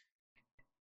like,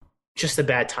 just a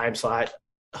bad time slot.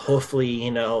 Hopefully,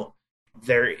 you know,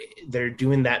 they're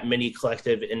doing that mini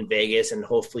collective in Vegas, and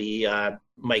hopefully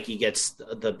Mikey gets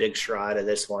the big straw out of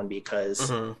this one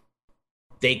because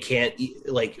they can't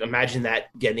like imagine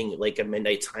that getting like a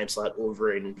midnight time slot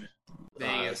over in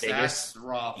Vegas. That's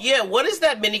rough. Yeah, what is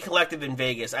that mini collective in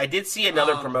Vegas? I did see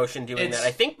another promotion doing that.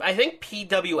 I think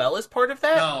PWL is part of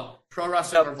that. No, Pro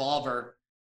Wrestling Revolver.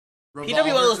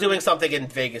 PWL is doing something in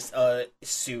Vegas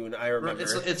soon, I remember.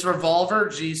 It's Revolver,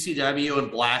 GCW, and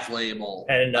Black Label.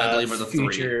 And I believe are the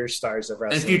Future Stars of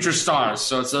Wrestling. And Future Stars,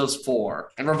 so it's those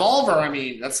 4. And Revolver, I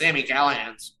mean, that's Sami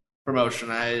Callihan's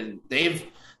promotion.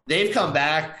 They've come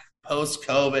back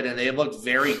post-COVID, and they've looked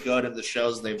very good in the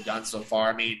shows they've done so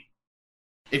far. I mean,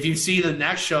 if you see the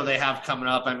next show they have coming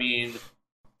up, I mean,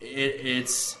 it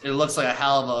looks like a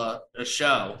hell of a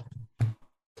show.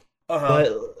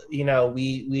 But you know,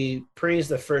 we praise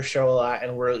the first show a lot,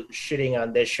 and we're shitting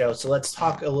on this show. So let's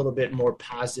talk a little bit more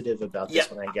positive about this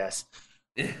one, I guess.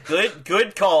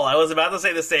 Good call. I was about to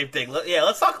say the same thing.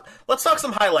 Let's talk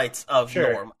some highlights of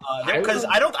Norm because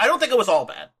I don't think it was all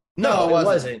bad. No, it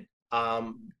wasn't.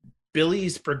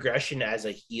 Billy's progression as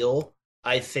a heel,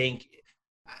 I think,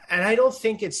 and I don't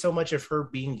think it's so much of her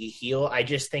being a heel. I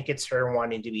just think it's her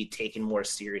wanting to be taken more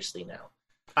seriously now.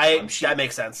 That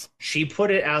makes sense. She put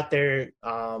it out there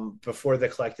before the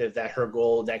collective that her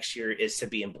goal next year is to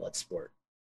be in Bloodsport.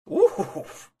 Ooh.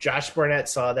 Josh Barnett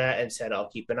saw that and said, I'll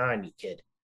keep an eye on you, kid.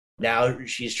 Now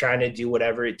she's trying to do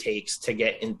whatever it takes to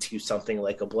get into something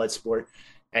like a Bloodsport,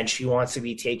 and she wants to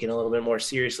be taken a little bit more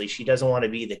seriously. She doesn't want to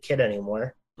be the kid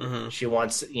anymore. She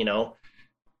wants, you know,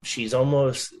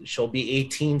 she'll be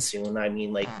 18 soon. I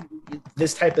mean, like,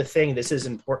 this type of thing, this is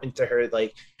important to her.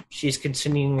 Like, she's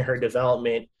continuing her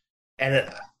development. And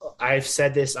I've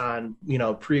said this on, you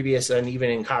know, previous and even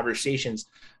in conversations,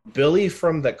 Billy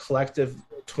from the collective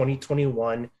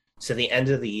 2021 to the end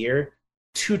of the year,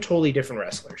 2 totally different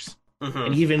wrestlers.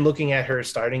 And even looking at her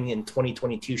starting in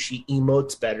 2022, she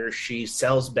emotes better. She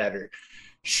sells better.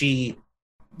 She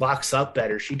locks up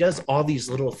better. She does all these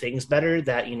little things better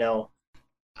that, you know,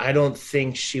 I don't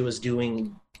think she was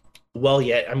doing well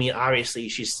yet. I mean, obviously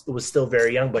she was still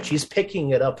very young, but she's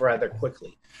picking it up rather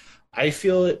quickly. I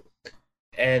feel it,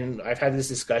 and I've had this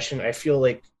discussion, I feel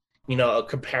like, you know, a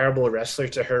comparable wrestler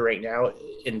to her right now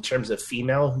in terms of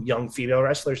young female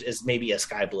wrestlers is maybe a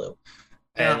Sky Blue.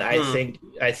 And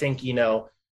I think, you know,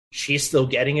 she's still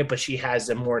getting it, but she has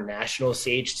a more national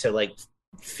stage to like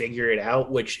figure it out,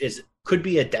 which could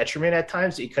be a detriment at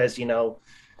times because, you know,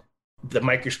 the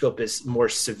microscope is more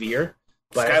severe.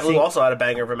 But Sky Blue also had a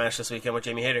banger of a match this weekend with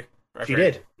Jamie Hayter. She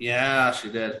did. Yeah, she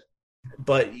did.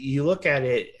 But you look at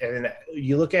it, and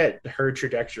you look at her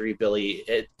trajectory,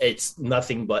 Billy, it's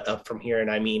nothing but up from here.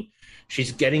 And I mean,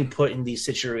 she's getting put in these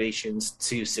situations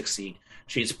to succeed.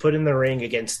 She's put in the ring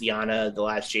against Diana the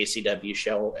last JCW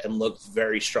show and looked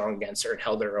very strong against her and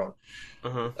held her own.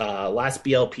 Last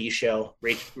BLP show,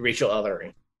 Rachel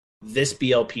Ellering. This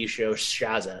BLP show,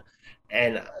 Shaza.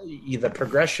 And the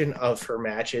progression of her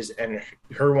matches and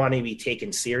her wanting to be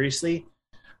taken seriously,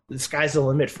 the sky's the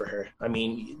limit for her. I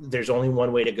mean, there's only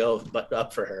one way to go but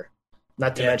up for her.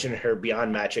 Not to mention her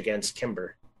Beyond match against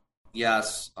Kimber.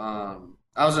 Yes. I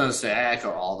was going to say, I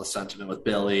echo all the sentiment with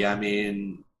Billy. I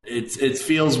mean, it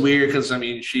feels weird because I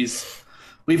mean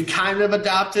we've kind of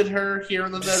adopted her here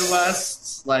in the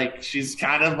Midwest. Like she's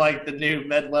kind of like the new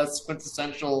Midwest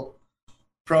quintessential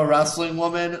pro wrestling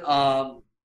woman.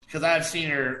 Because I've seen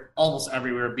her almost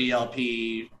everywhere,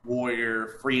 BLP,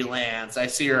 Warrior, Freelance. I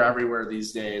see her everywhere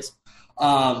these days.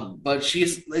 But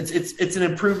it's an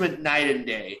improvement night and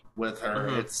day with her.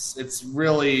 Mm-hmm. It's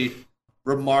really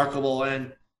remarkable.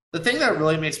 And the thing that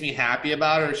really makes me happy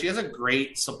about her is she has a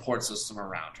great support system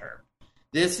around her.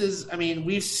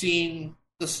 We've seen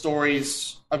the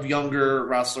stories of younger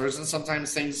wrestlers, and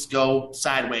sometimes things go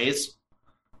sideways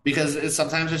because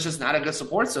sometimes it's just not a good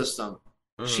support system.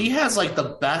 She has like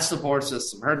the best support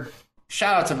system.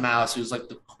 Shout out to Mouse, who's like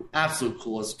the absolute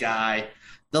coolest guy.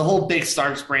 The whole Big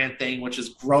Starks brand thing, which has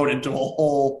grown into a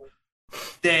whole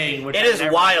thing. Which it is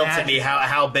wild to me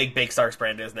how big Starks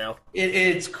brand is now.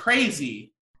 It's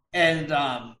crazy, and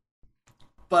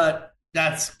but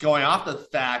that's going off the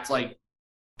fact like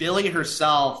Billie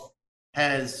herself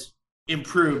has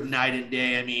improved night and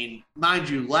day. I mean, mind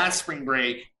you, last spring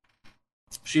break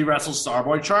she wrestled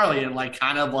Starboy Charlie in like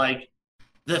kind of like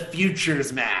the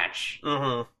futures match.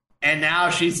 Mm-hmm. And now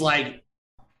she's like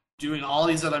doing all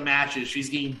these other matches. She's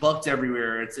getting booked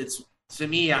everywhere. It's to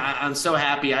me, I'm so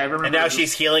happy. I remember. And now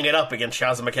she's healing it up against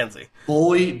Shazza McKenzie.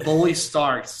 Bully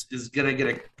Starks is gonna get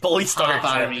a Bully Starks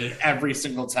pop out of me every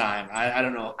single time. I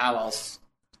don't know how else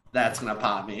that's gonna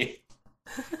pop me.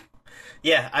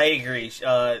 Yeah, I agree.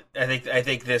 I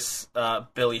think this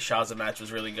Billie Shazza match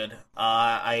was really good.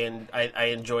 I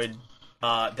enjoyed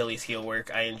Billie's heel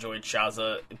work. I enjoyed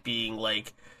Shazza being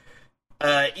like,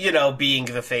 being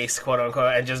the face, quote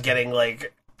unquote, and just getting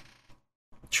like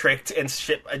tricked and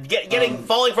shit,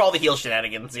 falling for all the heel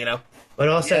shenanigans, But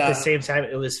also at the same time,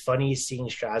 it was funny seeing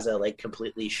Shazza like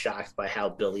completely shocked by how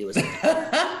Billie was.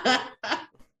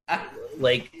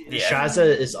 Shazza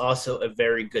is also a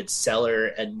very good seller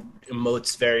and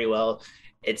emotes very well.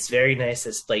 It's very nice,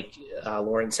 as like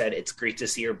Lauren said, it's great to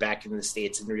see her back in the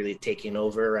States and really taking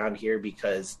over around here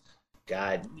because,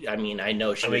 God, I mean, I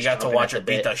know she. And we got to watch her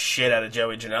beat the shit out of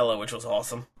Joey Janela, which was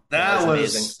awesome. That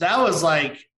was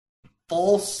like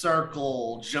full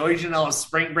circle. Joey Janela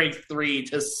Spring Break 3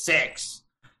 to 6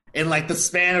 in like the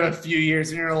span of a few years,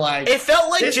 and you're like, it felt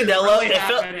like Janela.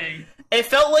 Really it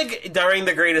felt like during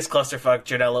the Greatest Clusterfuck,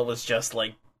 Janela was just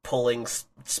like pulling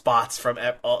spots from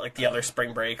like the other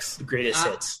spring breaks. The greatest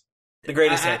hits. The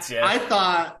greatest hits, yeah. I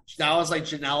thought that was like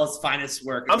Janela's finest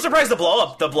work. I'm surprised the blow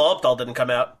up doll didn't come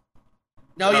out.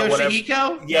 No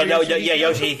Yoshihiko?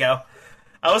 Yoshihiko.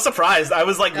 I was surprised. I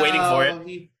was like waiting for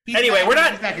it. Anyway, we're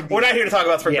not here to talk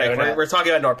about spring break. We're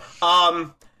talking about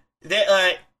Norm.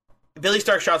 Billie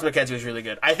Stark, Shazza McKenzie was really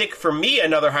good. I think for me,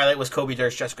 another highlight was Kobe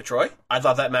Durst, Jessica Troy. I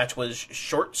thought that match was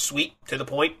short, sweet, to the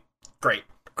point. Great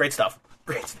stuff.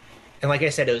 Great. And like I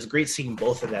said, it was great seeing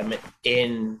both of them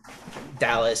in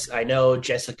Dallas. I know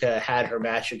Jessica had her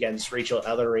match against Rachel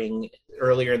Ellering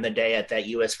earlier in the day at that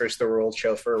US vs. the World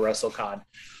show for WrestleCon.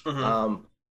 Mm-hmm.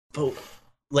 But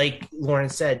like Lauren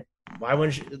said, why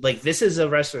wouldn't you, like this is a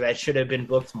wrestler that should have been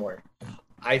booked more.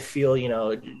 I feel,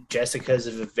 Jessica's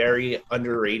a very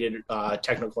underrated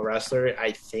technical wrestler.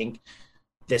 I think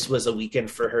this was a weekend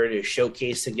for her to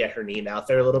showcase and get her name out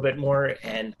there a little bit more.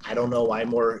 And I don't know why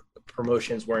more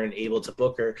promotions weren't able to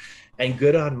book her. And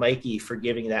good on Mikey for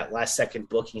giving that last second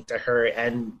booking to her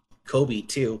and Kobe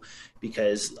too,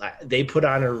 because they put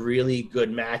on a really good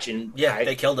match and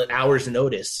they killed it. Hours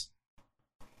notice.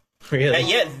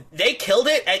 Really? They killed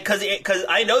it because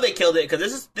I know they killed it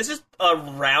because this is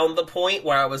around the point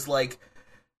where I was like,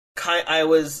 I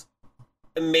was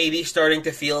maybe starting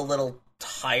to feel a little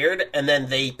tired, and then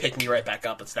they picked me right back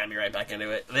up and snapped me right back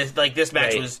into it. This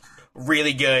match was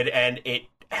really good, and it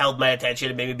held my attention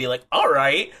and made me be like, all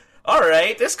right,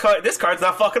 this card's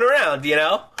not fucking around,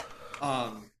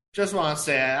 Just want to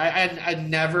say, I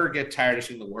never get tired of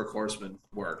seeing the Workhorsemen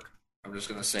work. I'm just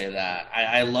going to say that.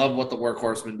 I love what the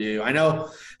Workhorsemen do. I know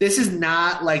this is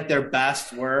not like their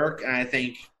best work, and I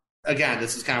think, again,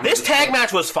 this is kind of... This tag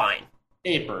match was fine.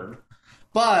 Apron.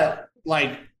 But,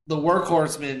 like, the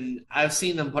Workhorsemen, I've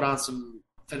seen them put on some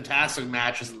fantastic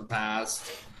matches in the past.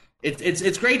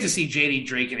 It's great to see JD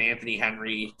Drake and Anthony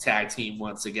Henry tag team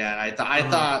once again. I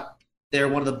thought they're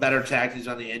one of the better tag teams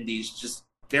on the indies, just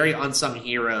very unsung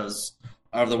heroes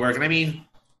of the work. And I mean...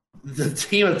 The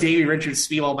team of Davey Richards,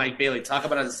 Speedball, Mike Bailey. Talk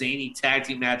about a zany tag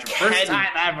team match. First time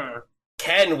ever.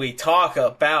 Can we talk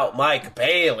about Mike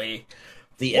Bailey?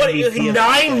 The MVP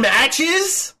 9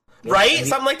 matches? Right?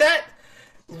 Something like that?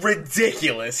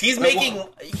 Ridiculous. He's making...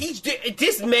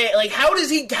 This man... Like, how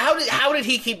did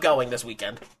he keep going this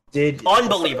weekend?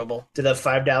 Unbelievable. Did the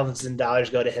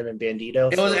 $5,000 go to him and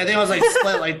Bandito? It was. I think it was like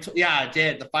split. Yeah, it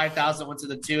did. The 5,000 went to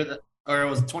the two, or it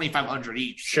was 2,500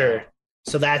 each. Sure.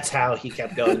 So that's how he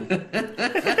kept going.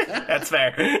 That's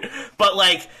fair. But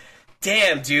like,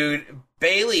 damn, dude,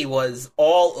 Bailey was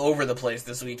all over the place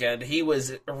this weekend. He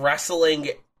was wrestling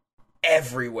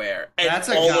everywhere. And That's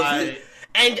a guy.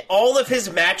 And all of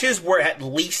his matches were at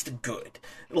least good.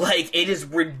 Like, it is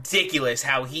ridiculous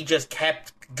how he just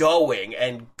kept going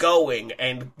and going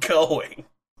and going.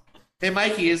 Hey,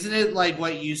 Mikey, isn't it like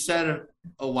what you said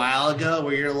a while ago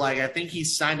where you're like, I think he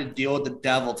signed a deal with the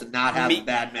devil to not have a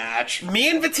bad match? Me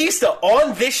and Batista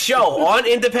on this show, on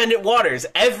Independent Waters,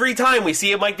 every time we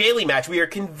see a Mike Bailey match, we are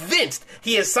convinced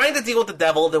he has signed a deal with the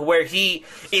devil to where he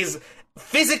is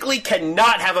physically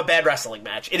cannot have a bad wrestling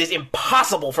match. It is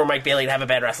impossible for Mike Bailey to have a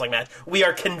bad wrestling match. We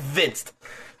are convinced.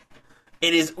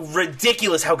 It is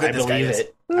ridiculous how good this guy is.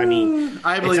 I mean,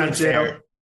 I believe it's unfair.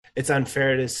 It's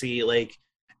unfair to see, like,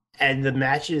 and the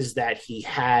matches that he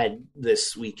had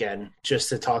this weekend, just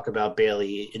to talk about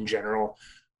Bailey in general,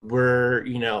 were,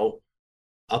 you know,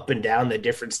 up and down the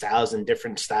different styles and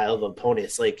different style of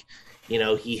opponents. Like, you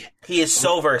know, he is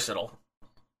so versatile.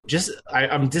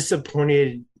 I'm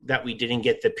disappointed that we didn't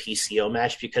get the PCO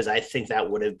match because I think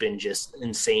that would have been just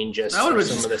insane. Just that would have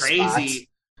been some of the crazy spots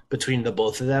between the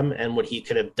both of them and what he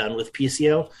could have done with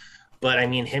PCO. But I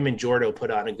mean, him and Jordo put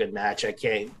on a good match. I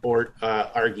can't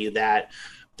argue that.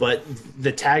 But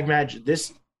the tag match,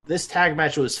 this tag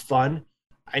match was fun.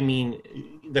 I mean,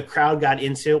 the crowd got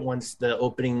into it once the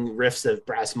opening riffs of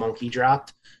Brass Monkey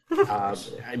dropped.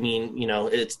 I mean, you know,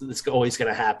 it's always going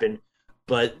to happen.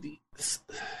 But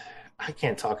I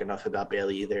can't talk enough about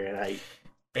Bailey either. And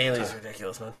Bailey's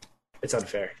ridiculous, man. It's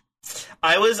unfair.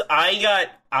 I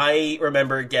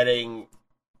remember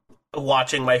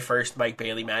watching my first Mike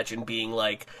Bailey match and being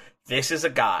like, this is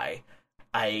a guy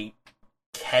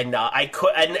and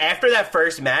after that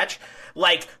first match,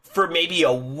 like, for maybe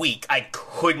a week, I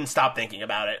couldn't stop thinking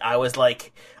about it. I was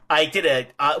like,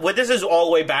 this is all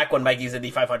the way back when Mikey's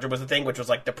Indy 500 was a thing, which was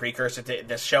like the precursor to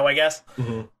this show, I guess.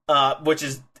 Mm-hmm. Which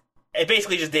is, it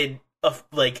basically just did a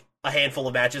handful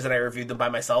of matches and I reviewed them by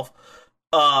myself.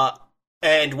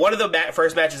 And one of the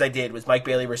first matches I did was Mike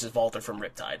Bailey versus Walter from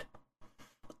Riptide.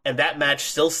 And that match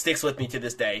still sticks with me to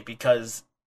this day because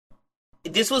I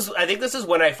think this is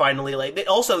when I finally,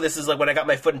 this is like when I got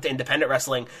my foot into independent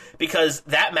wrestling because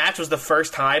that match was the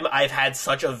first time I've had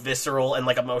such a visceral and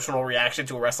like emotional reaction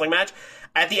to a wrestling match.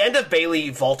 At the end of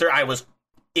Bailey Walter, I was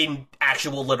in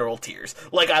actual literal tears.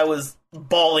 Like, I was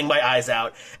bawling my eyes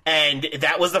out. And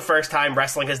that was the first time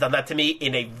wrestling has done that to me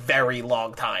in a very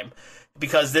long time.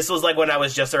 Because this was like when I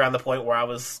was just around the point where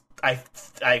I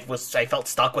felt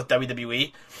stuck with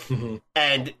WWE. Mm-hmm.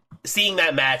 And seeing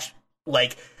that match,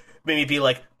 like, made me be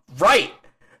like, right,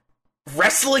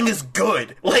 wrestling is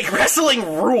good. Like, wrestling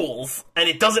rules. And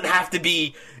it doesn't have to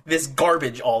be this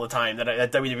garbage all the time that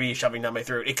WWE is shoving down my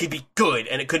throat. It could be good,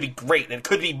 and it could be great, and it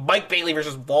could be Mike Bailey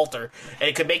versus Walter, and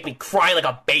it could make me cry like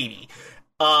a baby.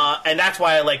 And that's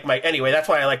why I like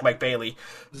Mike Bailey.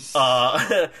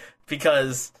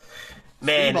 Because,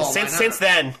 man, since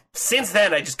then,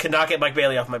 I just could not get Mike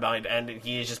Bailey off my mind, and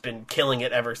he has just been killing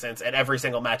it ever since. And every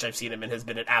single match I've seen him in has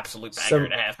been an absolute banger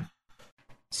and a half.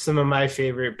 Some of my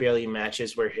favorite Bailey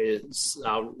matches were his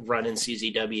run in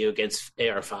CZW against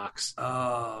AR Fox.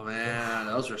 Oh, man,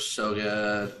 those were so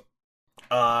good.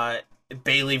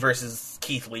 Bailey versus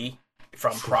Keith Lee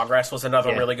from Progress was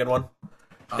another really good one.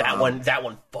 That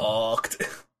one fucked.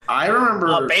 I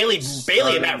remember Bailey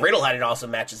and Matt Riddle had an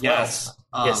awesome match as well.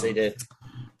 Yes, they did.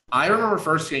 I remember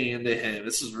first getting into him.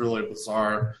 This is really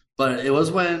bizarre, but it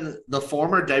was when the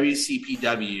former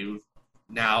WCPW,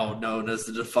 now known as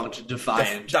the defunct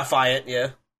Defiant. Defiant,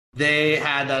 yeah. They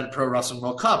had that Pro Wrestling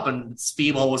World Cup, and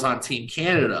Speedball was on Team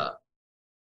Canada.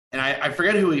 And I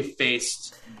forget who he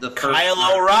faced the first Kyle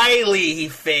time. O'Reilly he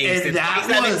faced. And that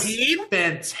was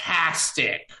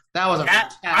fantastic. That was a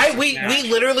fantastic match. We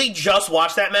literally just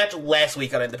watched that match last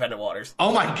week on Independent Waters.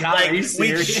 Oh my god! Like, are you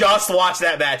serious? We just watched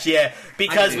that match, yeah,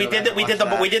 because we did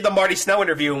the Marty Snow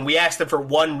interview and we asked him for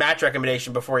one match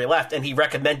recommendation before he left, and he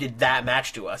recommended that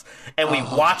match to us, and we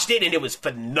watched it and it was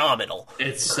phenomenal.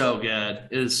 It's so good.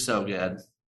 It is so good.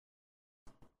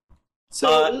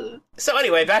 So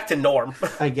anyway, back to Norm.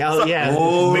 We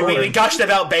gushed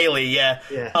about Bailey, yeah.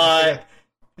 Yeah.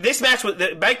 This match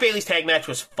Mike Bailey's tag match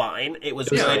was fine. It was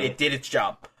good. It did its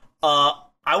job. I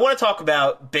want to talk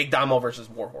about Big Damo versus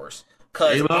Warhorse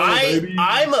because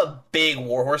I'm a big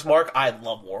Warhorse mark. I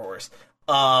love Warhorse.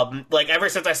 Like, ever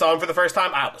since I saw him for the first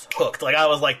time, I was hooked. Like, I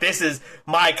was like, this is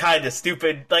my kind of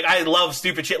stupid, like, I love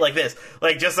stupid shit like this.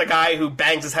 Like, just a guy who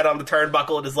bangs his head on the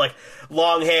turnbuckle and is like,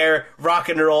 long hair, rock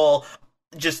and roll,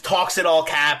 just talks in all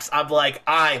caps. I'm like,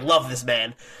 I love this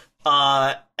man.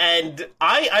 And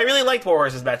I really liked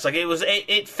Warhorse's match. Like,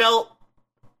 it felt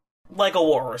like a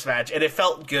Warhorse match, and it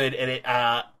felt good,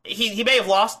 and he may have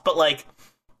lost, but, like,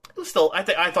 it was still, I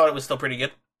thought it was still pretty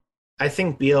good. I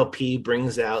think BLP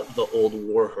brings out the old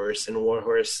Warhorse, and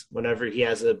Warhorse, whenever he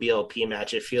has a BLP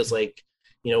match, it feels like,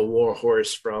 you know,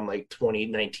 Warhorse from like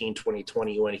 2019,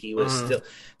 2020, when he was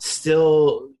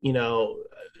still, you know,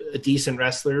 a decent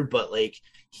wrestler, but like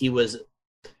he leaned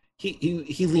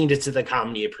into the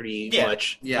comedy pretty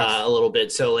much a little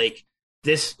bit. So like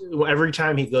this, every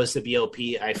time he goes to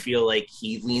BLP, I feel like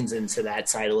he leans into that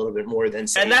side a little bit more than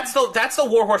say, and that's the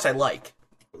Warhorse I like.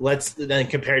 Let's then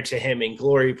compare to him in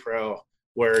Glory Pro,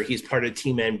 where he's part of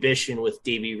Team Ambition with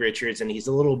Davey Richards, and he's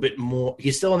a little bit more.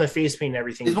 He's still in the face paint and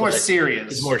everything. He's more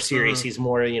serious. He's more serious. He's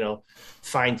more, you know,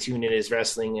 fine tuned in his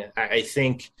wrestling. I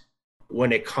think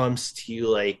when it comes to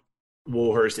like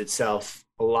Warhorse itself,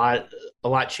 a lot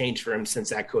changed for him since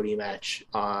that Cody match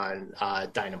on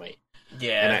Dynamite.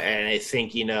 Yeah, and I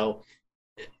think, you know,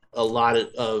 a lot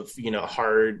of you know,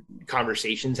 hard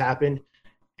conversations happened.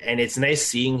 And it's nice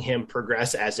seeing him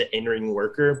progress as an in-ring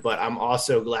worker, but I'm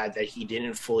also glad that he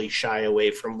didn't fully shy away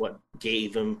from what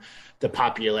gave him the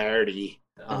popularity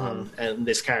and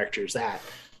this character's that.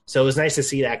 So it was nice to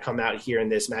see that come out here in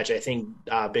this match. I think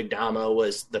Big Damo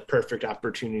was the perfect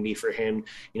opportunity for him,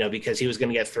 you know, because he was going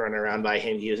to get thrown around by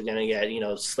him. He was going to get, you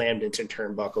know, slammed into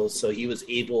turnbuckles. So he was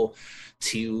able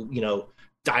to, you know,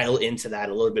 dial into that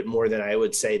a little bit more than I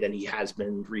would say than he has been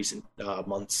in recent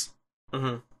months.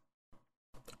 Mm-hmm.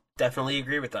 Definitely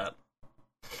agree with that.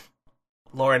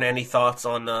 Lauren, any thoughts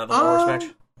on the Warhorse match?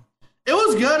 It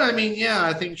was good. I mean, yeah,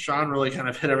 I think Sean really kind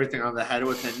of hit everything on the head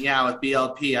with him. Yeah, with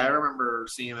BLP, I remember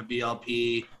seeing him at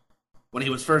BLP when he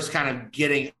was first kind of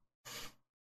getting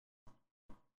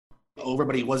over,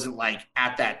 but he wasn't like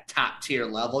at that top tier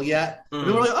level yet. We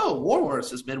were like, oh, Warhorse,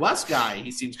 this Midwest guy.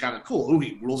 He seems kind of cool. Ooh,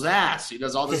 he rules ass. He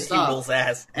does all this stuff. He rules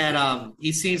ass. And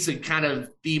he seems to kind of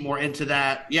be more into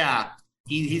that. Yeah.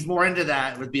 He's more into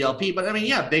that with BLP. But, I mean,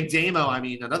 yeah, Big Damo, I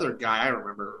mean, another guy I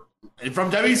remember. And from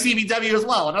WCBW as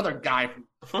well, another guy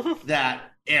from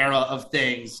that era of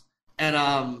things.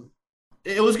 And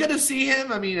it was good to see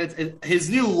him. I mean, his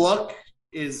new look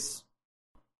is...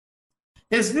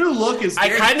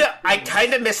 I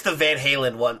kind of missed the Van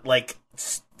Halen one. Like,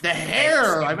 the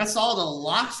hair. I miss all the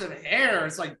locks of hair.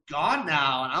 It's, like, gone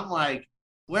now. And I'm like,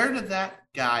 where did that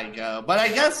guy go? But I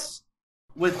guess...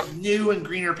 with new and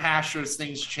greener pastures,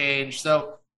 things change.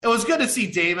 So it was good to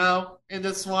see Damo in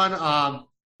this one.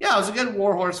 Yeah, it was a good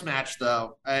Warhorse match,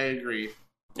 though. I agree.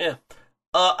 Yeah.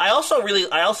 I also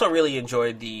really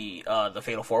enjoyed the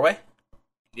Fatal 4-Way.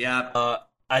 Yeah.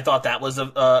 I thought that was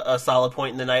a solid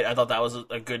point in the night. I thought that was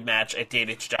a good match. It did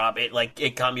its job.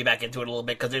 It got me back into it a little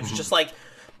bit because it was just like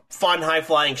fun, high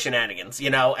flying shenanigans, you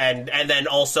know, and then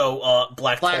also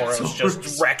Black Taurus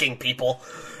just wrecking people.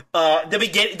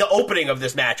 The opening of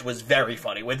this match was very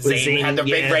funny when Zayn had the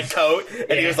big red coat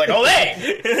and he was like, "Oh,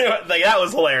 hey!" Like, that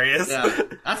was hilarious. Yeah.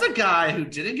 That's a guy who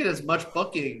didn't get as much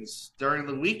bookings during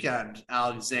the weekend,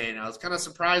 Alex Zayn. I was kind of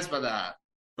surprised by that.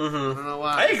 Mm-hmm. I don't know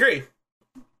why. I agree.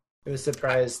 I was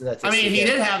surprised that. I mean, he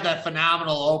did have that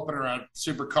phenomenal opener at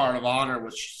Supercard of Honor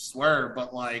with Swerve,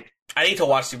 but like, I need to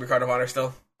watch Supercard of Honor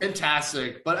still.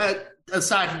 Fantastic, but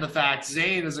aside from the fact,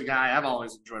 Zayn is a guy I've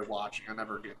always enjoyed watching. I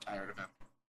never get tired of him.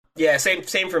 Yeah,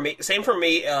 same for me. Same for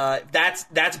me.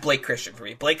 That's Blake Christian for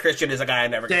me. Blake Christian is a guy I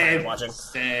never get tired of watching.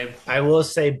 Same. I will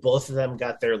say both of them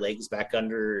got their legs back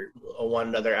under one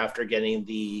another after getting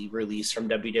the release from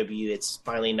WWE. It's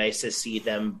finally nice to see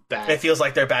them back. It feels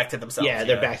like they're back to themselves. Yeah,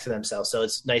 they're back to themselves. So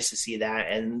it's nice to see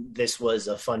that. And this was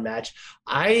a fun match.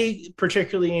 I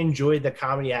particularly enjoyed the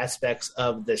comedy aspects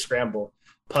of the Scramble.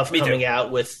 Puff coming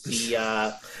out with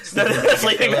the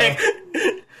sleeping bag.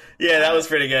 Yeah, that was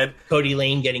pretty good. Cody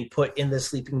Lane getting put in the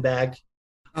sleeping bag.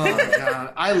 Oh, my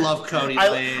God. I love Cody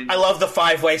Lane. I love the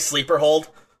 5-way sleeper hold.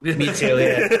 Me too,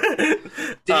 yeah.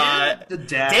 Dan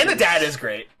the Dad is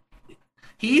great.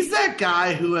 He's that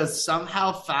guy who has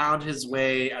somehow found his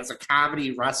way as a comedy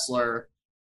wrestler,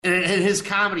 and his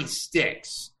comedy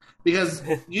sticks. Because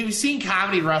you've seen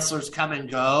comedy wrestlers come and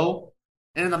go,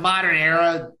 and in the modern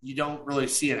era, you don't really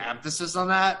see an emphasis on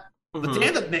that. But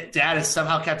Dan the Dad has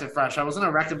somehow kept it fresh. I was going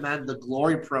to recommend the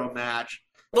Glory Pro match.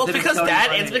 Well, because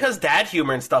dad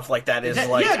humor and stuff like that is at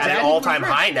an all-time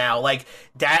high now. Like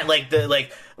dad, like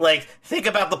think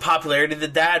about the popularity of the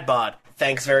dad bod.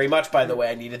 Thanks very much, by the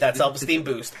way. I needed that self-esteem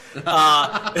boost.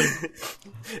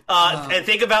 And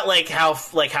think about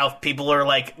how people are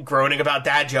like groaning about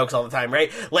dad jokes all the time,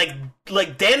 right? Like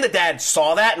Dan the Dad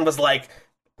saw that and was like,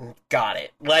 got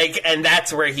it. And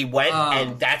that's where he went,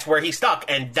 and that's where he stuck,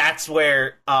 and that's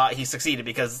where he succeeded,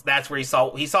 because that's where he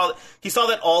saw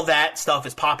that all that stuff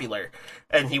is popular,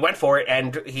 and he went for it,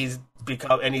 and he's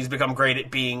become great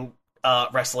at being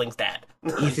wrestling's dad.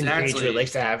 Ethan Page would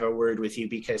like to have a word with you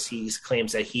because he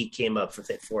claims that he came up with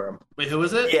it for him. Wait, who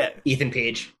was it? Yeah, Ethan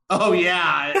Page. Oh yeah,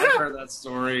 I've heard that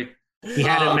story. He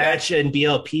had a match in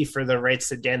BLP for the rights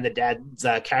to Dan the Dad's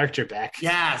character back.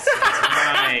 Yes, that's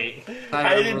right.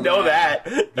 I didn't know that.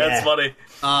 That's funny.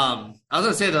 I was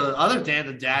gonna say the other Dan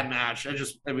the Dad match. I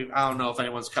don't know if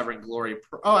anyone's covering Glory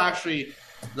Pro. Oh, actually,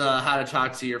 the How to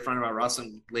Talk to Your Friend About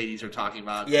Wrestling ladies are talking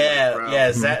about.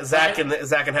 Yeah. Zach and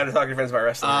How to Talk to Your Friends About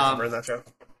Wrestling are in that show.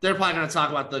 They're probably going to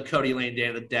talk about the Cody Lane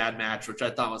Dan the Dad match, which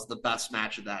I thought was the best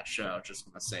match of that show. Just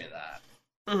going to say that.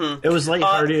 Mm-hmm. It was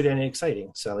lighthearted and exciting.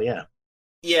 So yeah.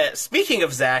 Yeah, speaking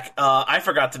of Zach, I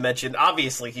forgot to mention,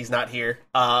 obviously he's not here,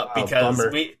 because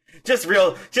we just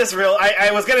real. I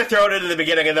was gonna throw it in the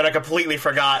beginning and then I completely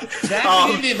forgot.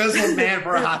 Zach the Invisible Man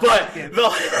for a hot second.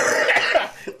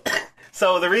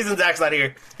 So the reason Zach's not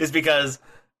here is because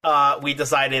we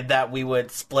decided that we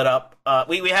would split up.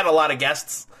 We had a lot of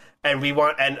guests, and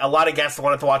a lot of guests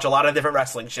wanted to watch a lot of different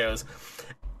wrestling shows,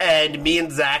 and me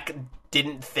and Zach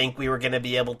didn't think we were gonna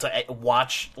be able to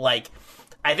watch I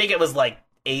think it was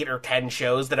 8 or 10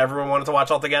 shows that everyone wanted to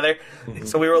watch all together. Mm-hmm.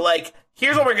 So we were like,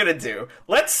 here's what we're going to do.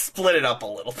 Let's split it up a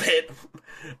little bit.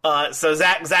 So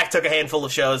Zach took a handful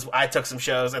of shows. I took some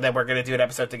shows, and then we're going to do an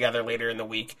episode together later in the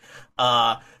week.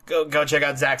 Go check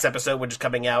out Zach's episode, which is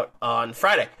coming out on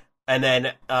Friday. And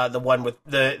then the one with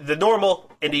the normal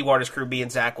Indie Waters crew, me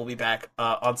and Zach, will be back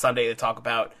on Sunday to talk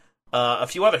about a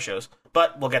few other shows.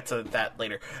 But we'll get to that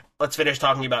later. Let's finish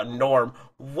talking about Norm.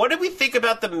 What did we think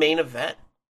about the main event?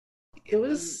 It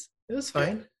was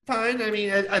fine. Fine. I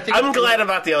mean, I think I'm glad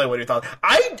about the other one you thought.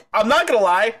 I'm not gonna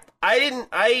lie.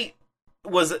 I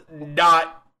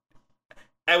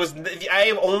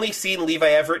have only seen Levi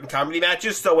Everett in comedy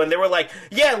matches. So when they were like,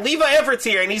 "Yeah, Levi Everett's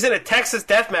here and he's in a Texas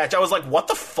death match," I was like, "What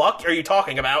the fuck are you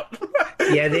talking about?"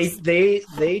 Yeah,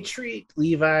 they treat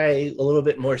Levi a little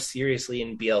bit more seriously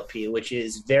in BLP, which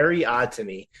is very odd to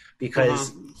me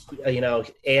because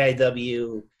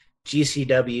AIW.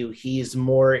 GCW, he's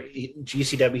more in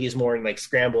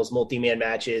scrambles, multi-man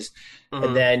matches,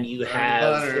 and then you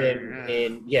have him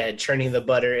in churning the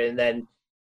butter, and then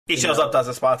he shows up, does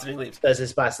his spots, and he leaves.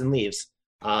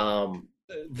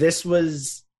 This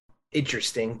was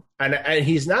interesting, and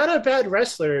he's not a bad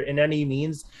wrestler in any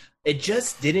means. It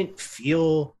just didn't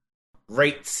feel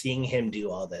right seeing him do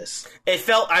all this. It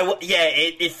felt weird.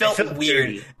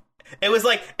 Dirty. It was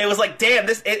like, damn,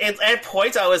 this. At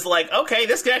points, I was like, okay,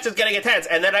 this match is getting intense,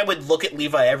 and then I would look at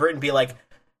Levi Everett and be like,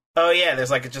 oh yeah, there's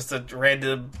just a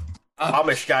random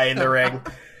Amish guy in the ring.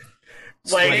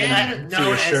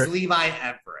 Known as Levi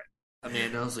Everett. A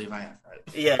man knows Levi Everett.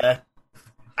 Yeah,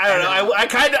 I don't know. I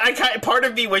kind of part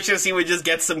of me wishes he would just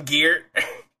get some gear.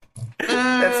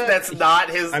 That's not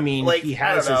his. I mean, he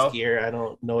has his gear. I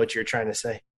don't know what you're trying to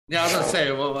say. Yeah, I was gonna say.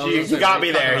 You got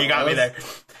me there. You got me there.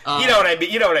 You know what I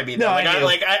mean. You know what I mean. No,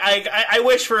 I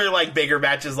wish for bigger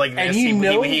matches like this.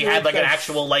 He had an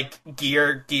actual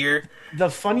gear. The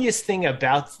funniest thing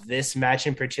about this match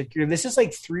in particular, this is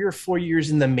 3 or 4 years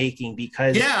in the making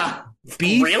because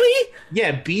Beef really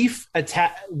Beef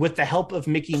with the help of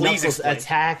Mickey Knuckles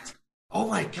attacked. Oh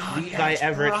my God! Levi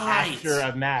Everett after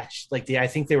a match, I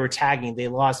think they were tagging. They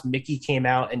lost. Mickey came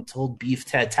out and told Beef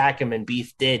to attack him, and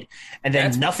Beef did, and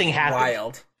then nothing happened.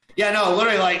 Wild. Yeah, no,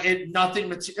 literally,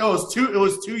 nothing. It was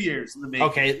 2 years in the making.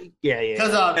 Okay, yeah.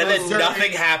 And then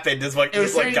nothing happened. Is what it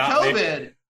was during got COVID. Me.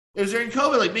 It was during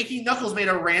COVID. Mickey Knuckles made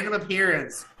a random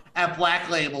appearance at Black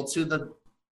Label to the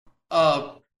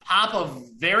pop of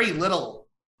very little.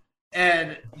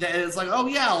 And then it's oh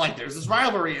yeah, there's this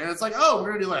rivalry, and it's oh,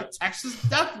 we're gonna do a Texas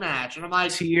death match, and I'm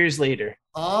like, 2 years later,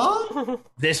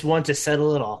 this one to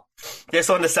settle it all.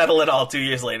 2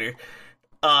 years later,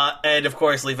 and of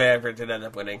course, Levi Everett did end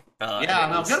up winning.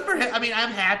 Good for him. I mean,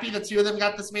 I'm happy the two of them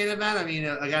got this main event. I mean,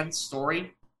 again,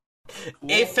 story. Cool.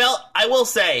 It felt, I will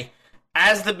say,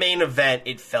 as the main event,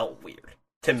 it felt weird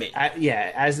to me.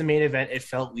 As the main event, it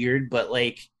felt weird, but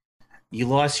you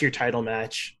lost your title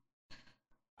match.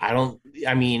 You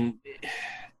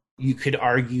could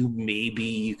argue maybe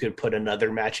you could put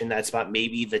another match in that spot,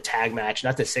 maybe the tag match,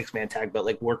 not the 6-man tag, but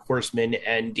Workhorseman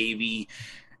and Davey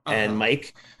and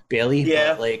Mike Bailey.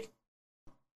 Yeah. But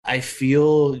I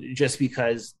feel just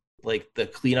because like the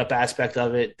cleanup aspect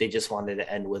of it. They just wanted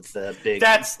to end with the big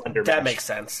That match. makes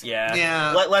sense. Yeah.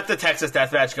 Yeah. Let the Texas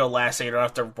Death Match go last, so you don't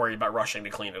have to worry about rushing to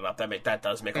clean it up. That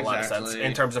does make a lot of sense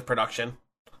in terms of production.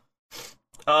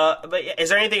 But is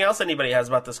there anything else anybody has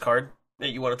about this card that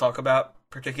you want to talk about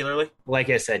particularly? Like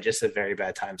I said, just a very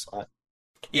bad time slot.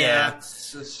 Yeah.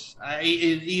 It's just,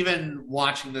 even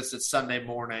watching this at Sunday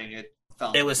morning,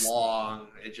 it was long.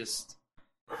 It just,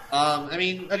 I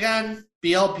mean, again,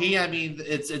 BLP. I mean,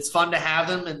 it's fun to have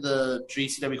them in the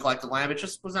GCW Collective lineup. It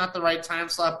just was not the right time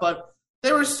slot, but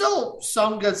there was still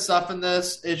some good stuff in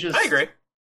this. It just, I agree.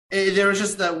 There was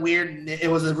just that weird.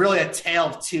 It was really a tale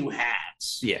of two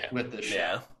halves. Yeah, with this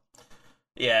show.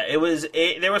 Yeah. It was.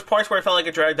 There was parts where I felt like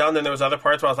it dragged down. Then there was other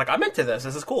parts where I was like, I'm into this.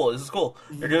 This is cool.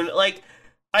 They're doing like.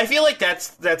 I feel like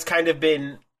that's kind of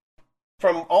been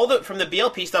from the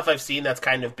BLP stuff I've seen. That's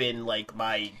kind of been like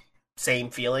my same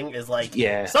feling is like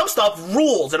some stuff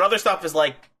rules and other stuff is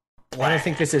like blah. I don't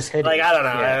think this is hidden. Like I don't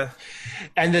know. Yeah.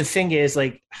 And the thing is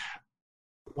like.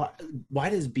 Why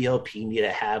does BLP need to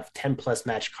have 10 plus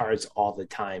match cards all the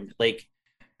time? Like,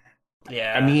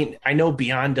 yeah, I mean, I know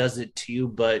Beyond does it too,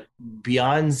 but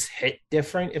Beyond's hit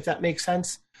different, if that makes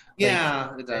sense.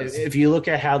 Yeah, it does. If you look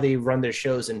at how they run their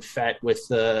shows in FET with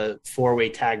the 4-way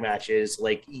tag matches,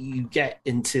 like you get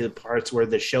into parts where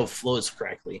the show flows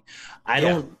correctly. I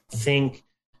don't think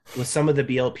with some of the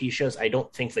BLP shows, I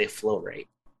don't think they flow right.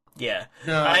 Yeah.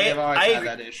 No, I've always had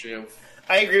that issue.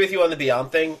 I agree with you on the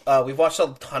Beyond thing. We've watched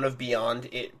a ton of Beyond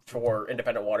it for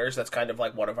Independent Waters. That's kind of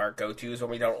like one of our go-tos when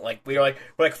we're like,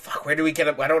 fuck, where do we get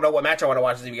it? I don't know what match I want to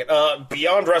watch this weekend.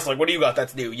 Beyond Wrestling, what do you got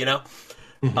that's new, you know?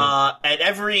 Mm-hmm. And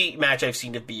every match I've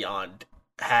seen of Beyond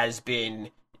has been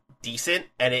decent,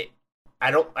 and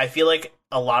I feel like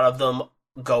a lot of them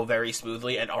go very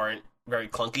smoothly and aren't very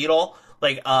clunky at all.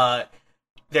 Like,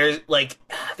 there's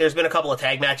been a couple of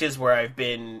tag matches where I've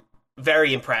been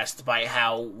very impressed by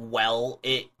how well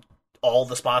all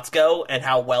the spots go and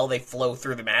how well they flow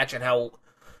through the match and how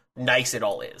nice it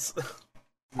all is.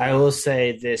 I will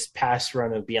say this past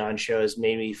run of Beyond shows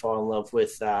made me fall in love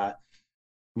with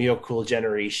Mio Cool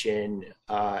Generation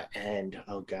and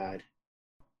I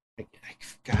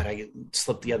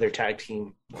slipped the other tag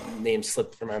team name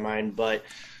slipped from my mind, but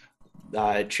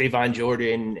Trayvon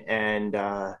Jordan and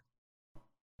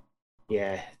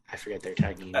I forget their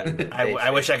tag name.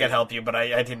 I wish I could help you, but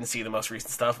I didn't see the most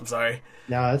recent stuff. I'm sorry.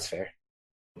 No, that's fair.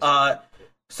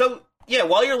 So yeah,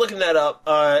 while you're looking that up,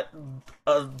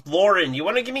 Lauren, you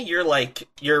want to give me your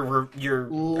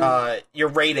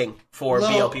rating for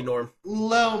BLP Norm?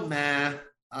 Low, man.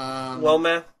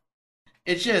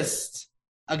 It's just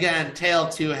again tale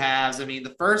of two halves. I mean,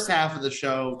 the first half of the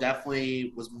show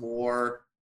definitely was more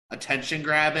attention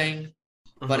grabbing.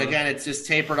 But again, it's just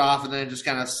tapered off and then it just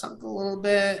kind of sunk a little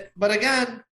bit. But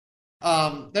again,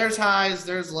 there's highs,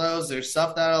 there's lows, there's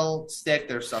stuff that'll stick,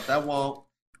 there's stuff that won't.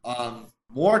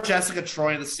 More Jessica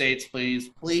Troy in the States, please.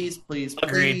 Please, please,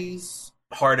 Agreed. please.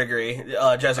 Hard agree.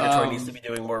 Jessica Troy needs to be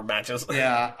doing more matches.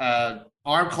 Yeah.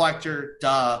 Arm Collector,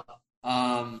 duh.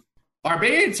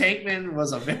 Barbarian Tankman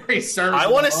was a very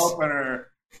serviceable opener.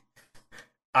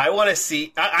 I want to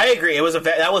see. I agree.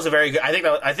 That was a very good.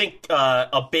 I think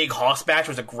a big Hoss match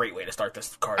was a great way to start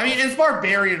this card. I mean, it's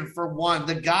Barbarian for one.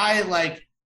 The guy, like,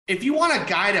 if you want a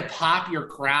guy to pop your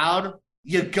crowd,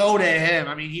 you go to him.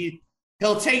 I mean,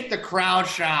 he'll take the crowd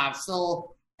shots.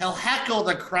 He'll heckle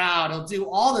the crowd. He'll do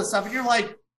all this stuff, and you're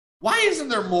like, why isn't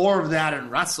there more of that in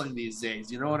wrestling these days?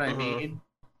 You know what I mean?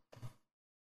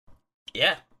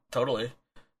 Yeah, totally.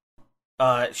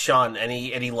 Sean,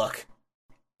 any luck?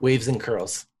 Waves and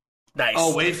curls. Nice.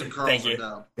 Oh, waves and curls. Thank you.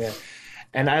 Yeah,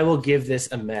 and I will give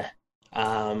this a meh.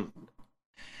 It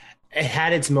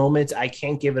had its moments. I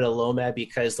can't give it a low meh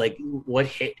because like what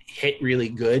hit really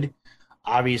good.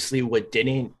 Obviously, what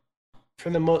didn't.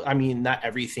 For the most, I mean, not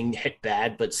everything hit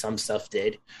bad, but some stuff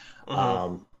did.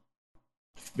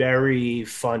 Very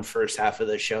fun first half of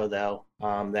the show though.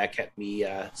 That kept me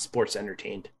sports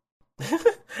entertained.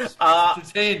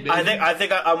 I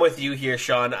think I'm with you here,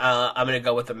 Sean. I'm gonna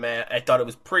go with the man. I thought it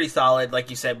was pretty solid,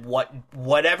 like you said.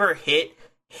 Whatever hit,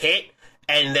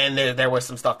 and then there was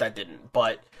some stuff that didn't.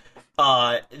 But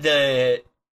the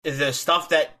stuff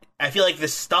that I feel like the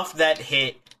stuff that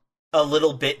hit a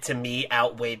little bit to me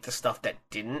outweighed the stuff that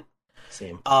didn't.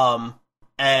 Same.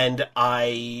 And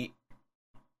all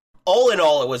in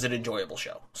all, it was an enjoyable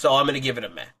show. So I'm gonna give it a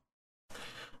meh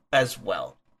as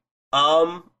well.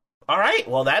 All right,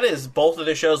 well, that is both of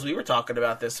the shows we were talking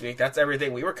about this week. That's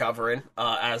everything we were covering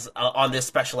on this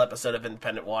special episode of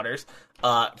Independent Waters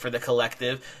for the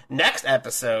Collective. Next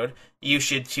episode, you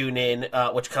should tune in,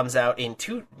 which comes out in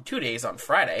two days on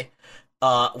Friday.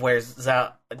 where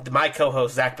my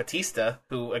co-host Zach Batista,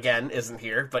 who again isn't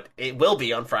here, but it will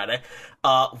be on Friday,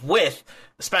 with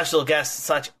special guests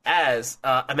such as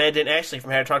Amanda and Ashley from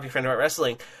How to Talk to Your Friend About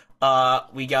Wrestling.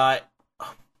 We got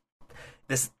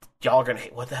this. Y'all are gonna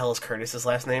hate. What the hell is Curtis's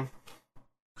last name?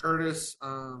 Curtis.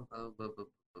 I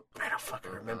don't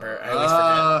fucking remember. I always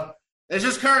forget. It's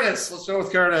just Curtis. Let's go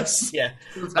with Curtis. Yeah.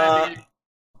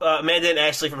 Amanda and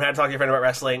Ashley from How to Talk to Your Friend About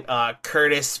Wrestling.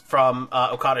 Curtis from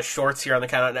Okada Shorts here on the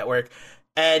Count Out Network,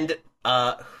 and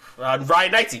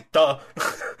Ryan Knightsey. Duh.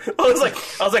 I was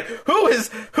like, who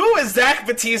is Zach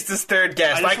Batista's third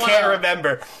guest? I can't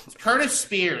remember. Curtis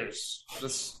Spears.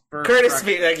 Curtis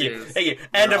Spears. Thank you.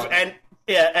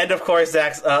 And of course,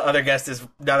 Zach's other guest is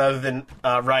none other than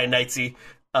Ryan Knightsey,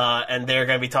 and they're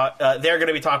going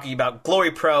to be talking about Glory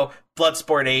Pro,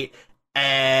 Bloodsport 8.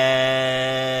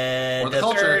 And For the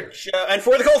Culture. Third show, and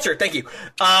For the Culture, thank you.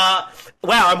 Wow,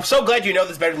 I'm so glad you know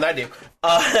this better than I do.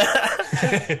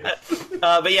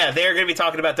 But yeah, they're going to be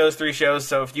talking about those three shows.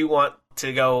 So if you want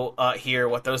to go hear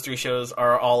what those three shows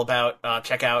are all about,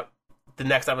 check out the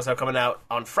next episode coming out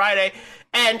on Friday.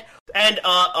 And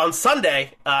on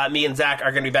Sunday, me and Zach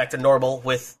are going to be back to normal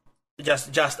with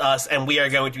just us, and we are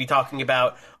going to be talking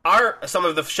about some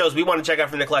of the shows we want to check out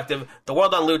from the collective: The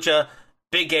World on Lucha,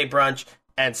 Big Gay Brunch,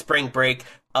 and Spring Break.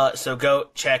 So go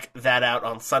check that out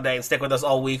on Sunday and stick with us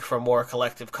all week for more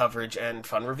collective coverage and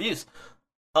fun reviews.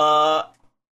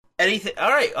 Anything? All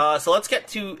right. So let's get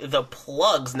to the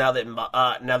plugs now that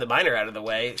mine are out of the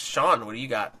way. Sean, what do you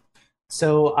got?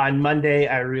 So on Monday,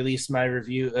 I released my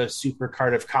review of Super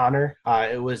Card of Connor.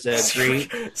 It was a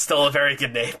great... Still a very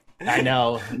good name. I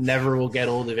know. Never will get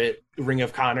old of it. Ring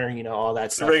of Connor, all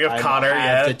that stuff. Ring of Connor,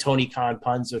 yeah. The Tony Khan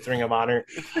puns with Ring of Honor.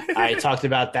 I talked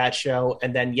about that show.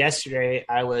 And then yesterday,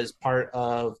 I was part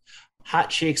of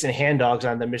Hot Shakes and Hand Dogs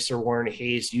on the Mr. Warren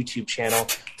Hayes YouTube channel.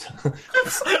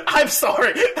 I'm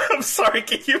sorry.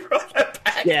 Can you run that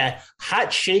back? Yeah,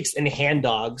 Hot Shakes and Hand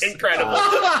Dogs. Incredible.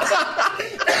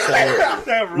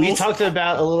 So we talked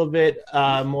about a little bit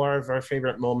more of our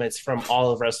favorite moments from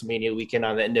all of WrestleMania weekend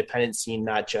on the independent scene,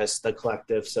 not just the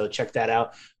collective. So check that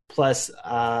out. Plus,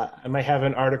 I might have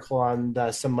an article on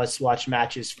some must-watch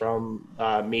matches from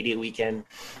Media Weekend,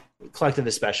 collective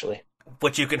especially.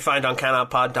 Which you can find on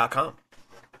CountOutPod.com.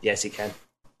 Yes, you can.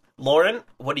 Lauren,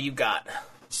 what do you got?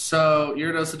 So,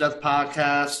 Your Dose of Death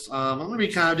podcast. I'm going to be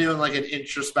kind of doing like an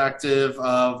introspective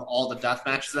of all the death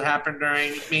matches that happened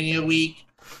during Mania week.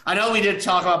 I know we did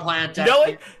talk about Planet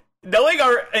Death. Knowing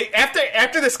our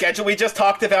after the schedule we just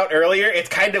talked about earlier, it's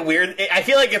kind of weird. I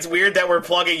feel like it's weird that we're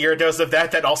plugging Your Dose of Death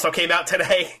that also came out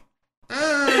today.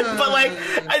 But like,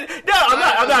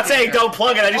 I'm not saying don't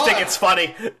plug it. I just think it's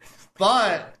funny.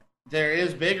 But there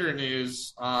is bigger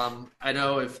news. I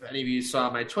know if any of you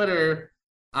saw my Twitter,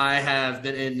 I have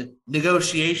been in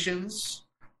negotiations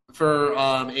for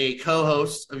a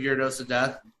co-host of Your Dose of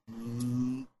Death.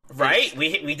 Right?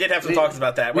 We did have some talks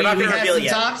about that. We're not going to reveal it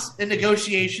yet. Talks and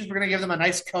negotiations. We're going to give them a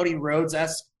nice Cody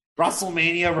Rhodes-esque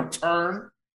WrestleMania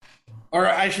return. Or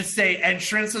I should say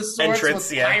entrance of sorts with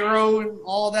pyro and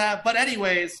all that. But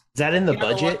anyways. Is that in the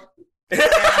budget?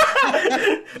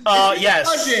 Yes.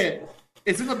 Budget.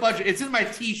 It's in the budget. It's in my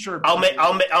T-shirt. I'll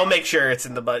make sure it's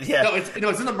in the budget. Yeah. No,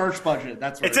 it's in the merch budget.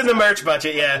 That's what it's in the merch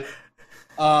budget. Yeah.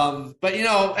 But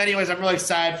anyways, I'm really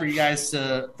excited for you guys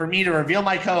for me to reveal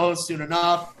my co-host soon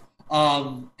enough.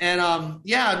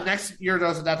 Next Your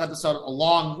Dose of Death episode,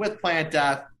 along with Planet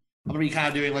Death, I'm gonna be kind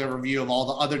of doing like a review of all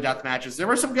the other death matches. There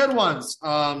were some good ones.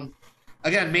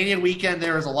 Again, Mania weekend,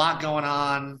 there was a lot going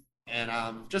on, and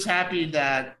I'm just happy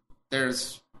that it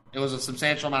was a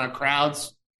substantial amount of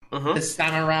crowds this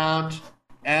time around.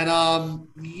 And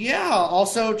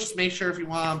also just make sure if you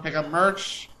want to pick up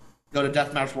merch, go to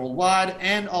Deathmatch Worldwide,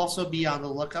 and also be on the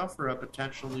lookout for a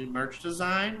potential new merch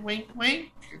design. Wink,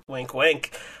 wink. Wink,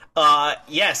 wink.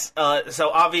 Yes. So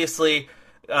obviously,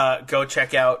 go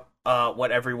check out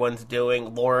what everyone's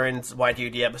doing. Lauren's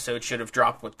YDUD episode should have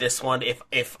dropped with this one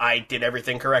if I did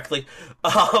everything correctly.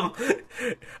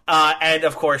 And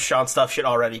of course, Sean's stuff should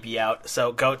already be out.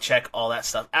 So go check all that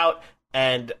stuff out,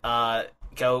 and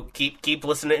go keep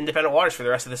listening to Independent Waters for the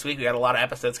rest of this week. We got a lot of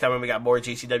episodes coming. We got more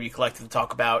GCW Collective to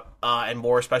talk about, and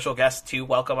more special guests to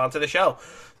welcome onto the show.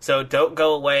 So don't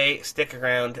go away. Stick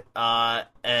around.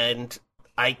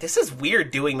 This is weird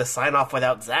doing the sign off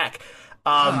without Zach.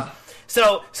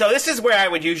 So this is where I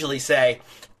would usually say,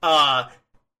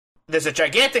 there's a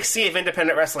gigantic sea of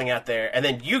independent wrestling out there, and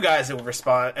then you guys would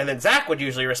respond, and then Zach would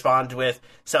usually respond with,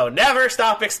 "So never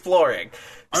stop exploring."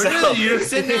 Are you gonna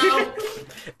use it now?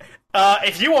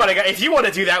 If you want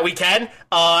to do that, we can.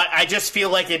 I just feel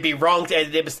like it'd be wrong to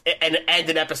end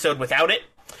an episode without it.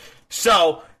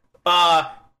 So,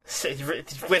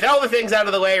 with all the things out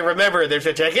of the way, remember, there's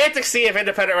a gigantic sea of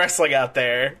independent wrestling out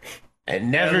there. And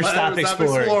never stop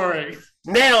exploring.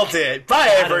 Nailed it.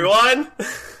 Bye, everyone.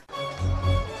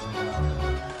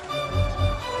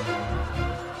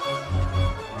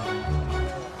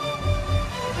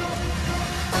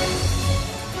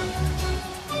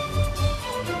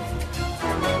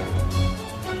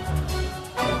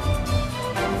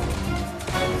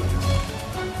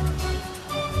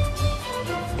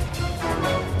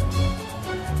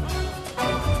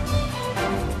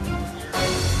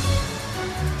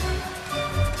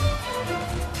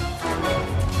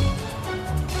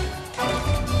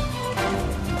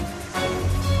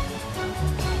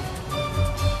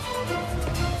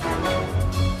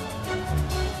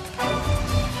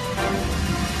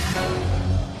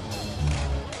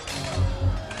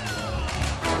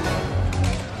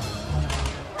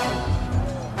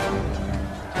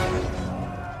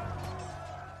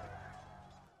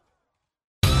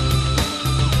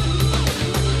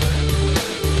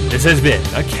 This has been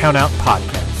a Count Out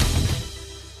Podcast.